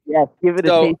 Yes, give it a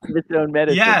taste of its own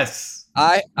medicine. Yes.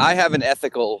 I have an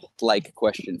ethical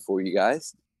question for you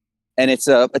guys, and it's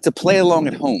a play along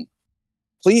at home.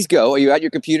 Please go. Are you at your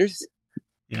computers?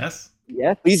 Yes.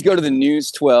 Yes. Please go to the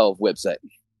News 12 website.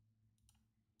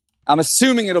 I'm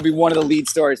assuming it'll be one of the lead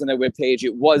stories on their webpage.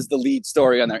 It was the lead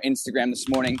story on their Instagram this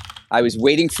morning. I was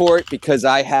waiting for it because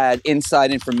I had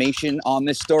inside information on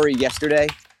this story yesterday,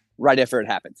 right after it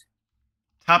happened.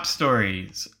 Top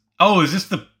stories. Oh, is this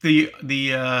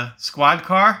the squad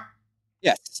car?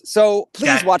 Yes. So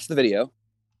please watch the video.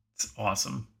 It's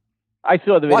awesome. I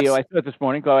saw the video. I saw it this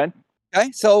morning. Go ahead.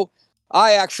 Okay. So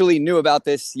I actually knew about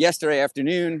this yesterday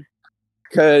afternoon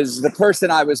because the person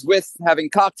I was with, having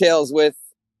cocktails with,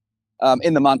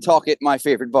 in the Montauk, my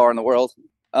favorite bar in the world,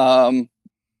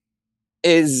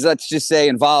 is, let's just say,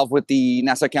 involved with the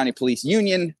Nassau County Police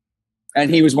Union.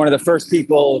 And he was one of the first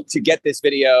people to get this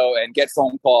video and get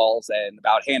phone calls and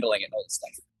about handling it and all this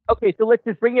stuff. Okay, so let's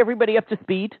just bring everybody up to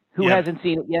speed who hasn't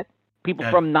seen it yet. People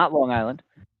from not Long Island.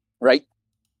 Right.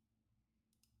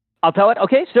 I'll tell it.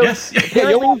 Okay, so yes.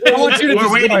 I want you to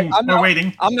We're waiting. We're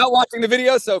waiting. I'm not watching the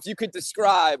video, so if you could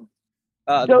describe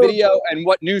the video and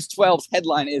what News 12's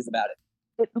headline is about it.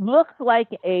 It looks like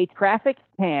a traffic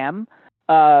cam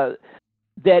that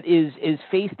is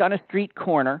faced on a street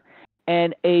corner,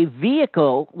 and a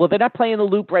vehicle. Well, they're not playing the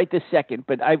loop right this second,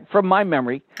 but from my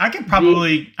memory, I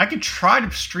could try to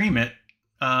stream it.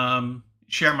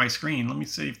 Share my screen. Let me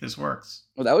see if this works.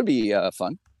 Well, that would be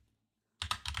fun.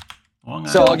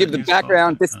 So I'll give the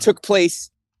background. This took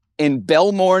place in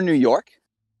Belmore, New York,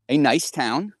 a nice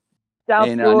town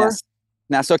in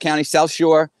Nassau County, South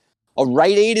Shore. A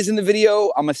Rite Aid is in the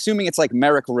video. I'm assuming it's like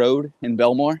Merrick Road in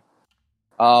Belmore.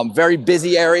 Very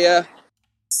busy area,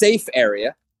 safe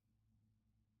area.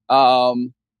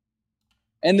 And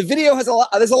the video has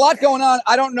there's a lot going on.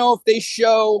 I don't know if they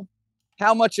show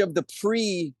how much of the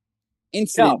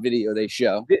pre-incident video they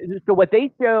show. So what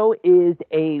they show is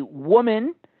a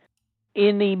woman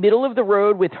in the middle of the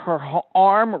road with her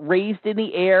arm raised in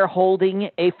the air, holding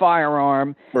a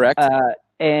firearm. Correct.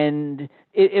 and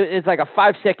it's like a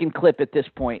 5-second clip at this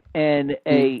point, and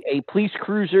a police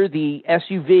cruiser, the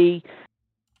SUV,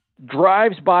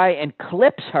 drives by and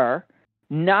clips her,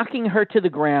 knocking her to the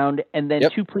ground, and then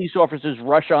two police officers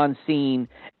rush on scene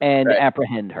and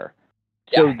apprehend her.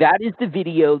 So that is the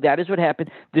video. That is what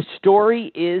happened. The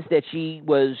story is that she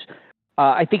was,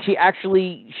 I think she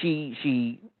actually,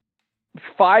 she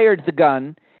fired the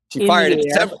gun. She fired it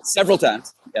several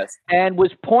times, yes. And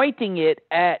was pointing it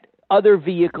at other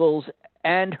vehicles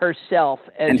and herself.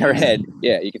 And her head.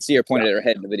 Yeah, you can see her pointed at her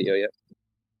head in the video,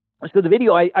 So the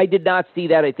video, I did not see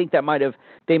that. I think that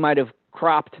they might have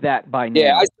cropped that by now.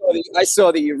 Yeah, I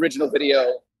saw the original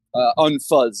video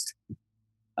unfuzzed.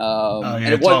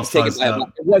 And it was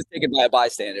taken by a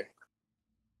bystander.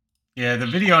 Yeah, the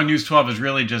video on News 12 is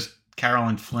really just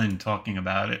Carolyn Flynn talking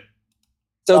about it.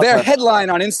 So their headline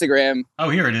on Instagram. Oh,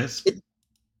 here it is.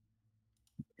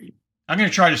 I'm going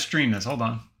to try to stream this. Hold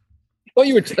on.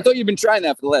 I thought you'd been trying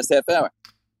that for the last half hour.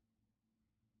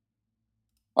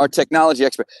 Our technology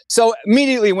expert. So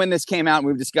immediately when this came out and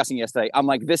we were discussing yesterday, I'm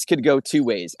like, this could go two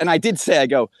ways. And I did say,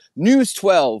 News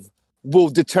 12 will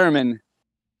determine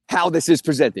how this is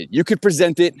presented. You could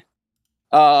present it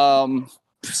some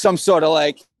sort of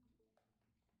like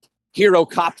hero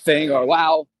cop thing or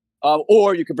wow.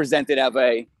 Or you could present it as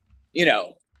a,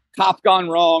 cop gone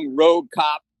wrong, rogue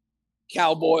cop,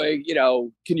 cowboy,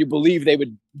 can you believe they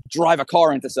would drive a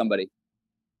car into somebody?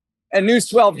 And News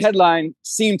 12 headline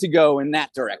seemed to go in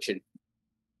that direction.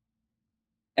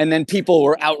 And then people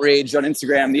were outraged on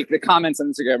Instagram. The comments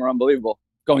on Instagram are unbelievable,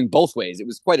 going both ways. It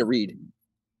was quite a read.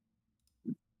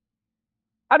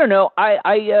 I don't know. I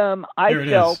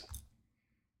felt.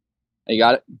 You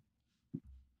got it?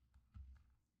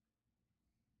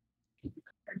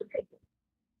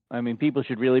 I mean, people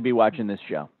should really be watching this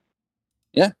show.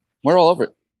 Yeah, we're all over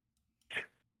it.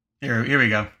 Here we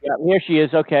go. Yeah, here she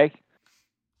is. Okay.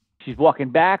 She's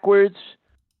walking backwards.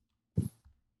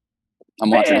 I'm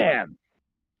watching it.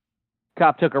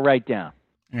 Cop took her right down.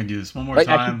 I'm going to do this one more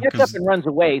time. She gets up and runs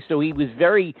away, so he was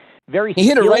very, very He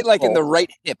hit her right like in the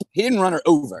right hip. He didn't run her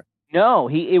over. No,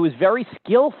 it was very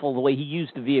skillful the way he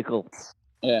used the vehicle.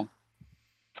 Yeah.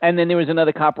 And then there was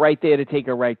another cop right there to take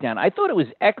her right down. I thought it was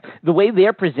the way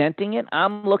they're presenting it.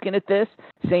 I'm looking at this,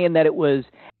 saying that it was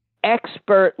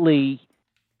expertly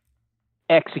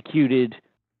executed.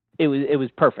 It was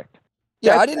perfect.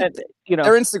 Yeah, I didn't.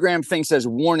 Their Instagram thing says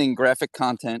warning: graphic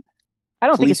content. I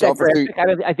don't think it's that graphic.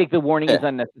 I think the warning is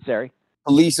unnecessary.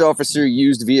 Police officer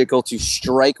used vehicle to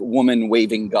strike woman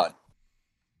waving gun.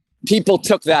 People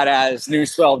took that as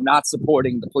News 12 not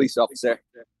supporting the police officer.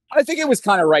 I think it was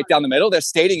kind of right down the middle. They're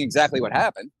stating exactly what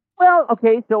happened. Well,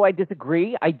 okay, so I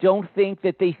disagree. I don't think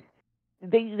that they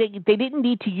didn't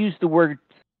need to use the word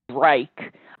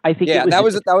strike. I think that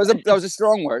was a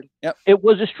strong word. Yep. It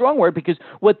was a strong word because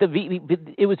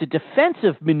it was a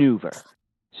defensive maneuver.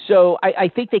 So I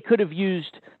think they could have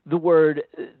used the word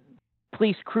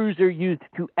police cruiser used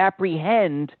to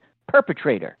apprehend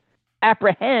perpetrator.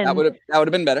 Apprehend. That would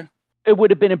have been better. It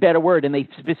would have been a better word, and they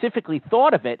specifically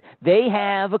thought of it. They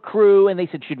have a crew, and they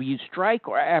said, should we use strike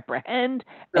or apprehend?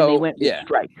 And they went with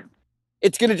strike.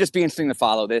 It's going to just be interesting to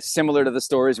follow this, similar to the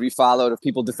stories we followed of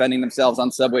people defending themselves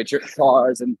on subway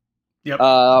cars and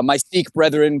my Sikh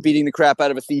brethren beating the crap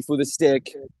out of a thief with a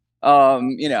stick.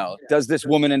 Does this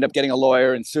woman end up getting a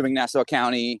lawyer and suing Nassau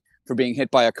County for being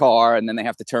hit by a car, and then they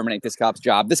have to terminate this cop's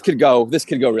job? This could go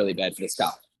really bad for this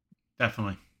cop.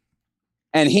 Definitely.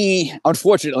 And he,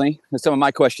 unfortunately, with some of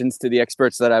my questions to the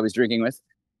experts that I was drinking with,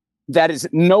 that is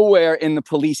nowhere in the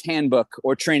police handbook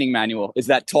or training manual is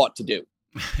that taught to do.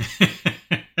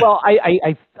 Well,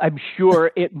 I'm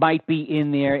sure it might be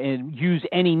in there and use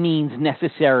any means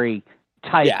necessary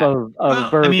type of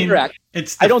verb. I mean,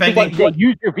 I don't think they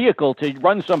use your vehicle to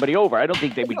run somebody over. I don't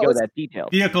think they would go that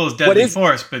detailed. Vehicle is deadly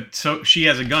force, but so she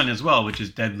has a gun as well, which is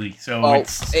deadly. So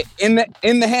in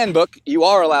the handbook, you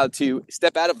are allowed to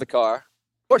step out of the car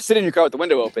or sit in your car with the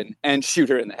window open and shoot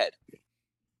her in the head.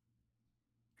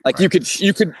 Like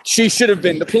she should have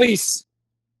been the police.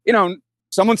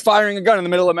 Someone's firing a gun in the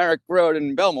middle of Merrick Road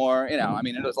in Belmore. There's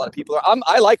a lot of people.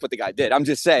 I like what the guy did. I'm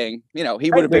just saying,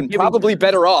 he would have been probably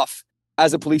better off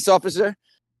as a police officer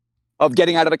of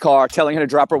getting out of the car, telling her to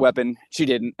drop her weapon. She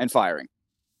didn't, and firing.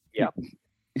 Yeah.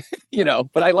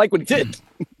 But I like what he did.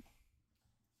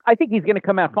 I think he's going to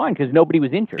come out fine because nobody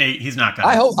was injured. Hey, he's not going.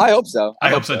 I hope so. I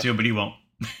hope so too, but he won't.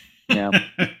 No.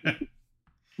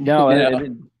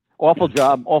 Awful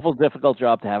job, awful difficult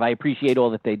job to have. I appreciate all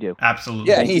that they do.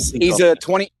 Absolutely. Yeah, he's a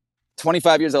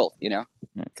 25 years old,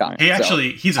 Cop.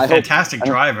 He's a fantastic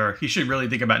driver. He should really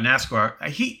think about NASCAR.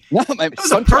 It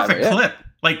was a perfect clip.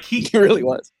 Like He really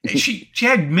was. she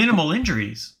had minimal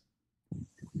injuries.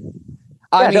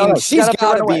 I mean, she's got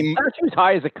got to away. be. She was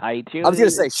high as a kite. I was gonna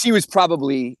say she was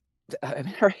probably. I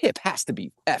mean, her hip has to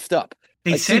be effed up.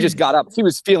 They Like said she just got up. She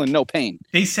was feeling no pain.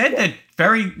 They said that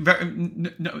very,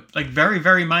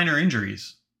 very minor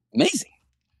injuries. Amazing.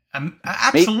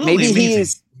 Absolutely maybe amazing. he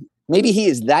is. Maybe he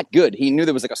is that good. He knew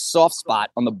there was like a soft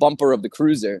spot on the bumper of the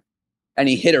cruiser, and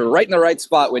he hit her right in the right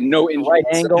spot with no injury. Right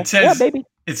angle. It says, yeah, baby.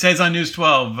 It says on News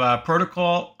 12,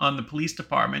 protocol on the police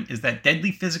department is that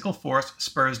deadly physical force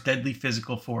spurs deadly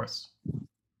physical force. And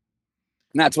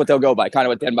that's what they'll go by, kind of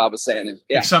what Dan Bob was saying.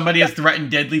 Yeah. If somebody has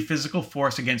threatened deadly physical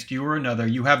force against you or another,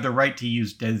 you have the right to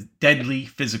use deadly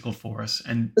physical force.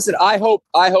 And listen, I hope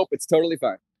it's totally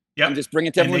fine. Yep. I'm just bringing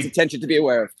it to everyone's attention to be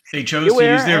aware of. They chose to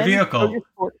use their vehicle.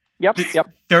 Yep.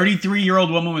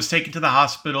 33-year-old woman was taken to the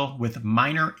hospital with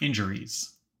minor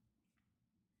injuries.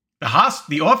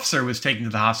 The officer was taken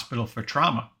to the hospital for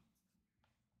trauma.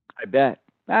 I bet.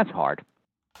 That's hard.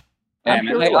 Yeah,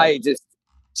 man, I just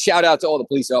shout out to all the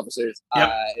police officers.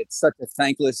 Yep. It's such a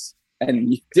thankless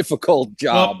and difficult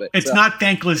job. Well, it's not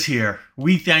thankless here.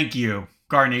 We thank you.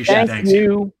 Garnation thanks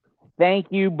you.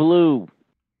 Thank you, Blue.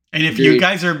 And if you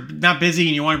guys are not busy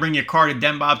and you want to bring your car to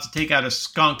Den Bob's to take out a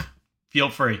skunk,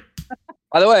 feel free.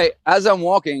 By the way, as I'm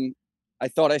walking, I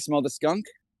thought I smelled a skunk,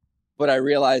 but I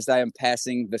realized I am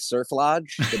passing the Surf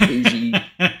Lodge, the bougie,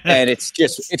 and it's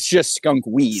just skunk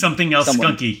weed. Something else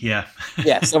skunky, yeah.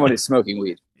 Yeah, someone is smoking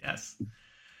weed. Yes.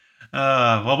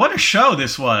 Well, what a show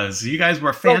this was. You guys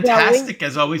were fantastic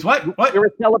as always. What? You're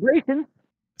a celebration.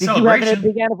 Did you have a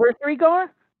big anniversary, Gar?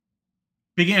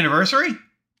 Big anniversary?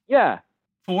 Yeah.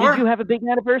 For? Did you have a big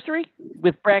anniversary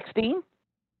with Braxton?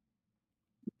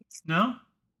 No.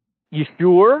 You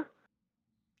sure?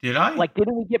 Did I? Like,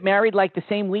 didn't we get married like the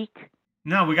same week?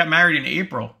 No, we got married in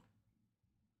April.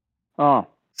 Oh.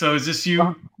 So is this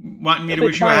you wanting me to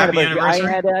wish you a happy anniversary?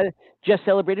 I had just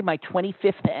celebrated my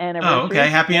 25th anniversary. Oh, okay.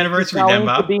 Happy anniversary, Dan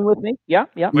Bob. For being with me. Yeah.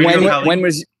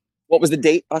 What was the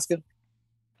date, Oscar?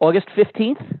 August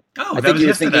 15th. Oh, that was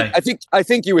yesterday. I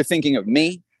think you were thinking of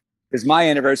me, because my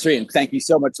anniversary, and thank you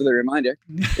so much for the reminder,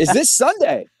 is this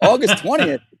Sunday, August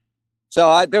 20th.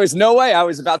 So there was no way I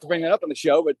was about to bring that up on the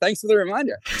show, but thanks for the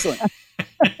reminder. Excellent.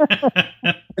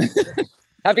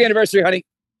 Happy anniversary, honey.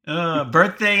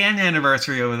 Birthday and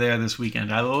anniversary over there this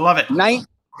weekend. I love it.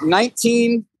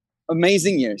 19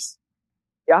 amazing years.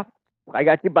 Yeah. I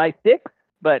got you by 6,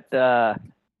 but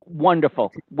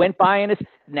wonderful. Went by in a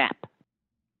snap.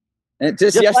 And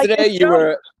just yesterday you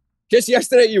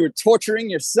were torturing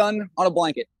your son on a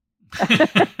blanket.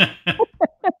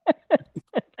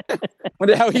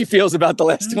 Wonder how he feels about the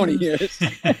last 20 years.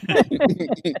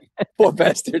 Poor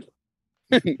bastard.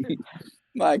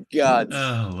 My God.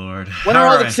 Oh, Lord. When are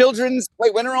all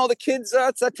the kids?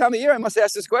 It's that time of year. I must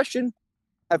ask this question.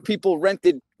 Have people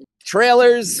rented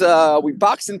trailers? We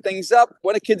boxing things up.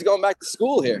 When are kids going back to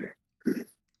school here?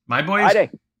 My boys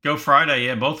go Friday.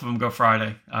 Yeah, both of them go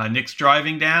Friday. Nick's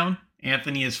driving down.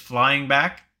 Anthony is flying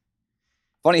back.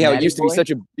 Funny how it used to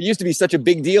be such a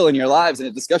big deal in your lives and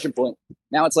a discussion point.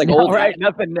 Now it's like old. Right,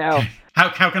 nothing now.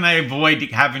 How can I avoid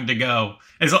having to go?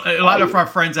 As a lot of our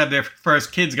friends have their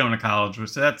first kids going to college,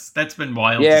 so that's been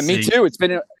wild. Yeah, to me see. too. It's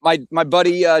been my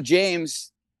buddy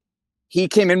James. He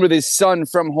came in with his son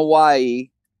from Hawaii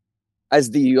as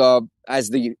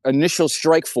the initial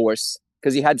strike force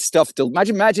because he had stuff to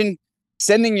imagine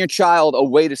sending your child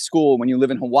away to school when you live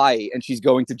in Hawaii and she's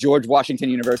going to George Washington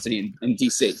University in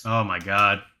DC. Oh my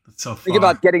God. That's so far. Think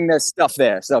about getting their stuff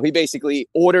there. So he basically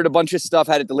ordered a bunch of stuff,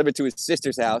 had it delivered to his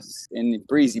sister's house in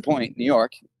Breezy Point, New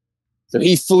York. So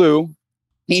he flew.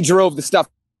 He drove the stuff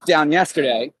down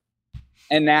yesterday.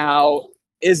 And now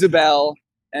Isabel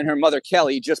and her mother,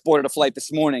 Kelly, just boarded a flight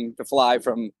this morning to fly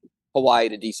from Hawaii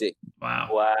to DC.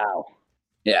 Wow.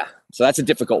 Yeah. So that's a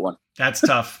difficult one. That's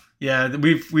tough. Yeah,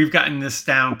 we've gotten this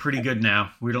down pretty good now.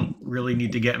 We don't really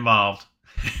need to get involved.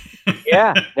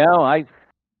 Yeah, no, I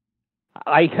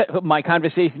my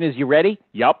conversation is, you ready?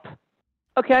 Yup.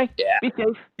 Okay. Yeah. Be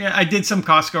safe. Yeah, I did some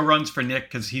Costco runs for Nick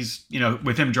because he's,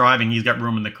 with him driving, he's got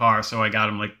room in the car. So I got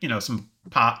him some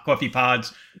coffee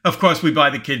pods. Of course, we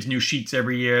buy the kids new sheets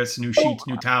every year. It's new sheets,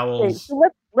 new towels. Okay, so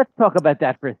let's talk about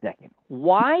that for a second.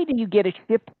 Why do you get it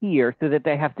shipped here so that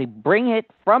they have to bring it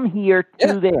from here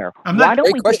to there? Why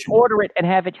don't we just order it and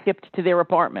have it shipped to their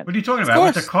apartment? What are you talking about? I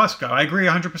went to Costco. I agree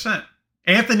 100%.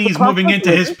 Anthony's moving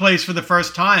into his place for the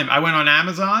first time. I went on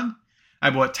Amazon. I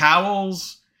bought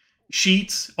towels,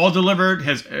 sheets, all delivered.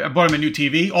 I bought him a new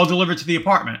TV, all delivered to the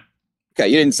apartment. Okay,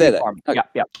 you didn't say that. Okay.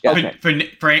 Yeah. Okay.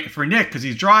 For Nick, because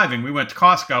he's driving, we went to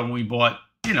Costco and we bought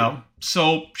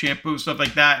soap, shampoo, stuff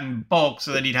like that in bulk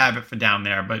so that he'd have it for down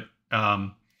there. But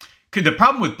the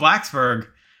problem with Blacksburg,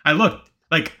 I looked,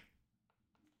 like,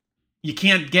 you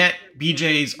can't get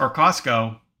BJ's or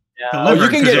Costco delivered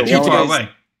because they're too far away.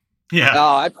 Yeah.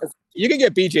 No, you can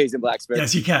get BJ's in Blacksburg.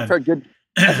 Yes, you can.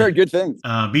 I've heard good things.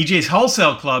 BJ's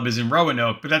Wholesale Club is in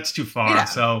Roanoke, but that's too far. Yeah.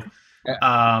 So,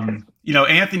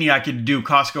 Anthony, I could do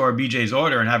Costco or BJ's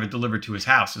order and have it delivered to his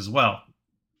house as well.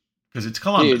 Because it's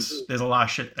Columbus. Dude, there's a lot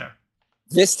of shit there.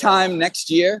 This time next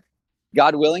year,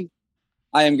 God willing,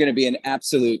 I am going to be an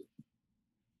absolute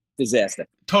disaster.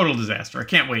 Total disaster. I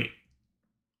can't wait.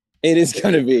 It is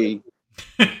going to be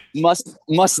must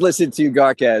listen to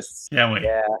Garcasts. Can't wait.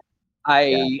 Yeah.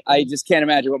 I just can't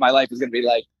imagine what my life is going to be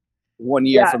like 1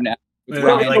 year from now.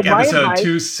 It'll be like episode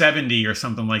 270 or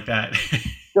something like that.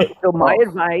 So my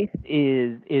advice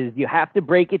is you have to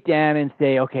break it down and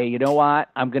say, okay, you know what?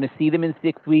 I'm going to see them in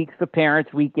 6 weeks for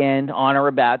Parents Weekend, on or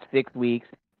about 6 weeks.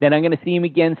 Then I'm going to see them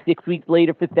again 6 weeks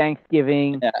later for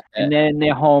Thanksgiving, and then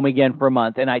they're home again for a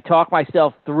month. And I talk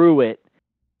myself through it.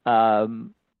 I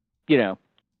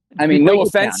mean, no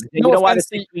offense.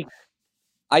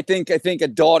 I think a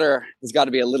daughter has got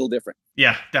to be a little different.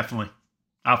 Yeah, definitely.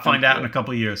 I'll find out in a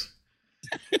couple of years.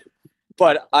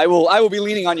 But I will be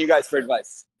leaning on you guys for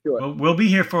advice. Sure. Well, we'll be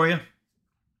here for you.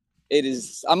 It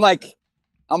is. I'm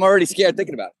already scared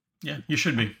thinking about it. Yeah, you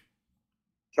should be.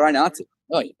 Try not to.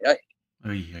 But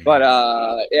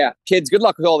kids, good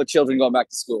luck with all the children going back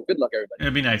to school. Good luck, everybody.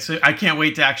 It'd be nice. I can't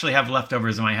wait to actually have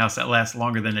leftovers in my house that last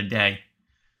longer than a day.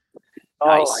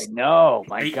 Nice. Oh, I know.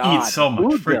 My God. I eat so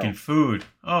much freaking food.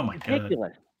 Oh, my God.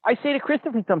 Ridiculous. I say to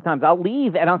Christopher sometimes, I'll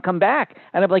leave and I'll come back.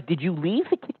 And I'm like, did you leave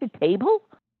the kitchen table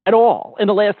at all in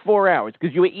the last 4 hours?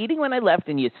 Because you were eating when I left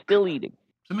and you're still eating.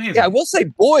 It's amazing. Yeah, I will say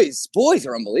boys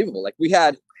are unbelievable. Like, we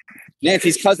had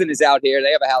Nancy's cousin is out here.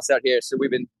 They have a house out here. So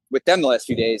we've been with them the last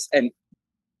few days. And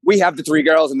we have the 3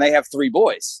 girls and they have 3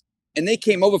 boys. And they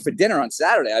came over for dinner on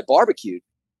Saturday. I barbecued.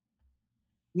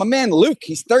 My man, Luke,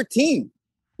 he's 13.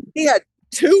 He had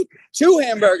two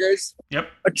hamburgers,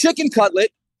 a chicken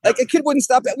cutlet. Like, a kid wouldn't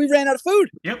stop. We ran out of food.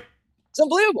 Yep. It's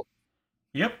unbelievable.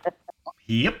 Yep.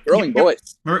 Growing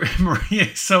boys.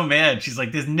 Maria's so mad. She's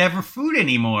like, there's never food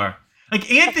anymore. Like,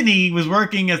 Anthony was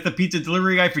working as the pizza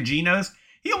delivery guy for Gino's.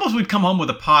 He almost would come home with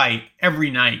a pie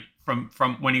every night from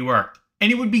when he worked.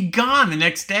 And he would be gone the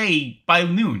next day by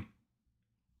noon.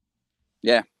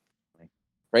 Yeah.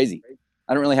 Crazy.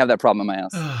 I don't really have that problem in my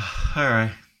house. All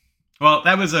right. Well,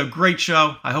 that was a great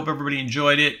show. I hope everybody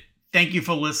enjoyed it. Thank you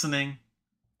for listening.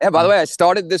 Yeah, by the way, I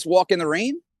started this walk in the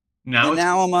rain. Now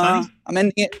I'm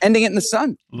ending it in the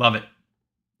sun. Love it.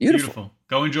 Beautiful.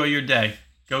 Go enjoy your day.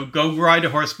 Go ride a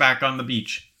horseback on the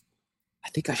beach. I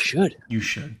think I should. You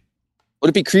should. Would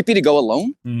it be creepy to go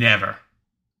alone? Never.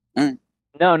 All right.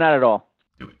 No, not at all.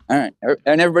 Do it. All right.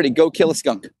 And everybody, go kill a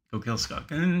skunk. Go kill a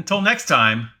skunk. And until next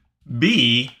time,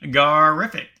 be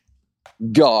garific.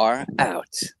 Gar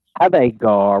out. Have a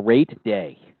great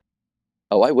day.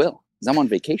 Oh, I will. Because I'm on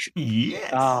vacation. Yes.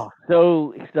 Oh,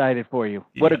 so excited for you.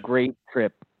 Yeah. What a great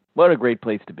trip. What a great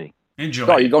place to be. Enjoy.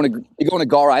 Gar, you going to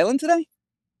Gar Island today?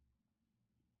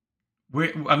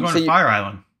 I'm going to Fire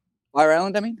Island. Fire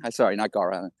Island, I mean? Sorry, not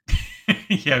Gar Island.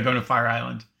 Yeah, I'm going to Fire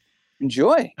Island.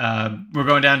 Enjoy. We're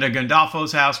going down to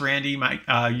Gandolfo's house. Randy,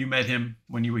 you met him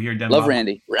when you were here. Love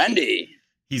Randy. Randy.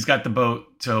 He's got the boat,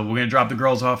 so we're going to drop the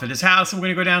girls off at his house, and we're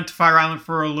going to go down to Fire Island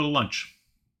for a little lunch.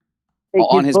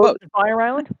 On his boat? To Fire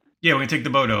Island? Yeah, we're going to take the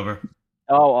boat over.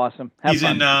 Oh, awesome. He's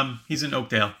in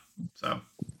Oakdale, so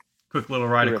quick little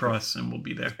ride across, and we'll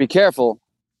be there. Be careful.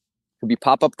 Could be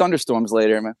pop-up thunderstorms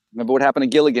later. Remember what happened to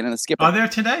Gilligan and the skipper? Are there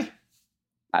today?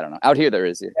 I don't know. Out here there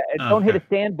is. Yeah. Don't hit a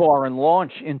sandbar and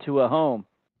launch into a home.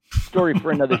 Story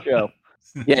for another show.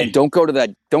 Yeah, and don't go to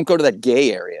that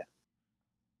gay area.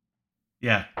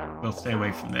 Yeah, we'll stay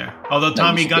away from there. Although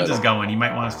Tommy Guns is going, you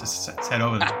might want us to head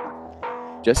over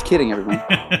there. Just kidding, everyone.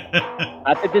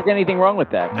 Not that there's anything wrong with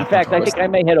that. In fact, I think I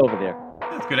may head over there.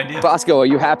 That's a good idea. Bosco, are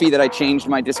you happy that I changed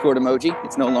my Discord emoji?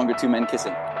 It's no longer 2 men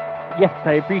kissing. Yes,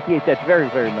 I appreciate that very,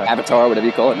 very much. Avatar, whatever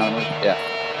you call it. No, yeah.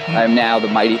 I am now the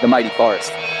mighty forest.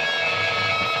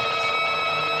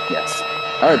 Yes.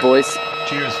 All right, boys.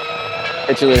 Cheers.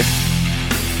 Catch you later.